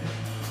give.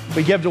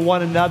 We give to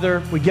one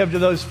another. We give to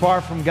those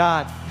far from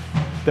God.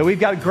 That we've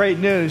got great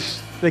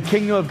news. The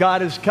kingdom of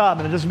God has come.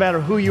 And it doesn't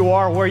matter who you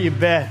are, where you've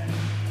been,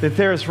 that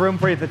there is room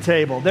for you at the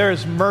table. There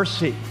is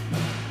mercy.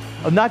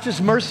 Not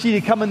just mercy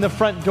to come in the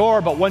front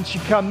door, but once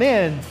you come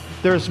in,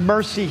 there's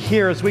mercy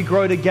here as we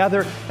grow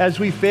together, as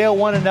we fail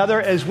one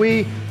another, as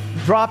we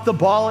drop the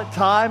ball at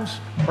times.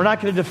 We're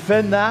not going to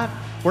defend that.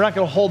 We're not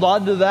going to hold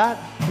on to that.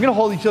 We're going to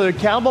hold each other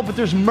accountable, but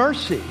there's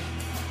mercy.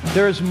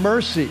 There is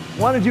mercy.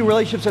 We want to do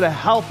relationships in a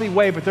healthy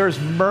way, but there is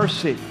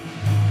mercy.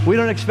 We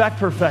don't expect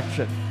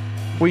perfection.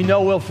 We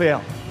know we'll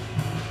fail.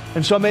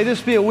 And so may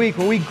this be a week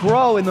where we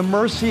grow in the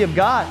mercy of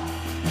God.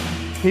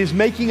 He's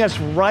making us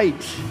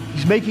right.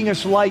 He's making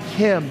us like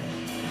him.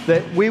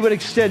 That we would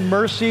extend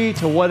mercy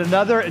to one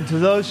another and to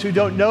those who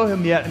don't know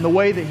him yet in the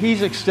way that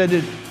he's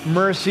extended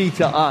mercy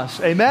to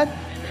us. Amen?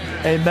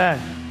 Amen.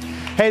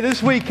 Hey,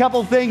 this week,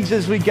 couple things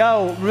as we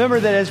go. Remember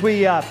that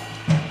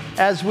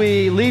as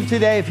we leave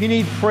today, if you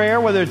need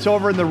prayer, whether it's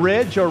over in the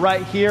Ridge or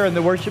right here in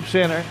the worship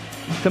center,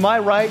 to my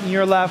right and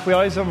your left, we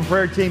always have a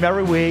prayer team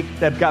every week.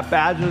 They've got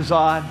badges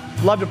on.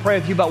 Love to pray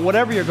with you about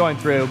whatever you're going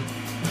through.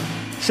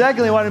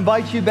 Secondly, I want to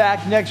invite you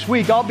back next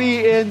week. I'll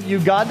be in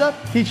Uganda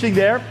teaching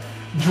there.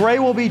 Dre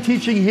will be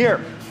teaching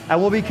here.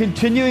 And we'll be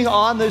continuing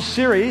on this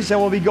series,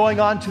 and we'll be going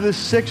on to the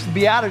 6th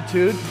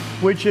Beatitude,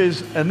 which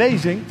is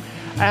amazing.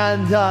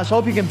 And so I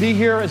hope you can be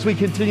here as we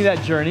continue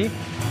that journey.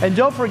 And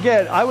don't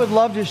forget, I would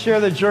love to share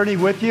the journey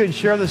with you and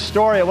share the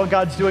story of what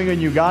God's doing in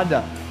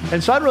Uganda.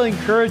 And so I'd really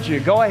encourage you,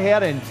 go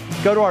ahead and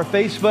go to our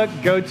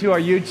Facebook, go to our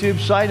YouTube,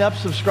 sign up,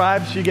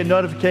 subscribe so you get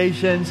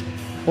notifications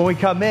when we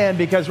come in,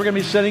 because we're going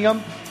to be sending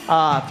them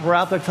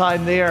throughout the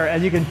time there,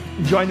 and you can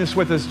join us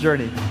with this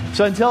journey.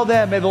 So until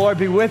then, may the Lord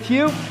be with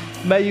you.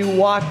 May you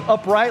walk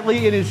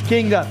uprightly in his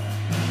kingdom.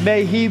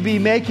 May he be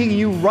making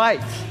you right.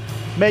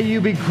 May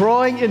you be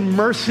growing in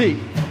mercy.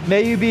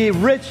 May you be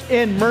rich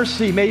in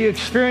mercy. May you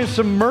experience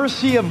the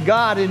mercy of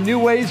God in new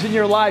ways in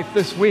your life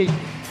this week.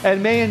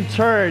 And may in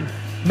turn,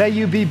 may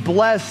you be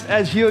blessed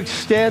as you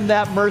extend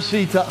that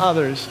mercy to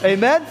others.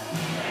 Amen?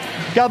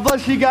 God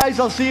bless you guys.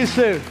 I'll see you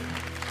soon.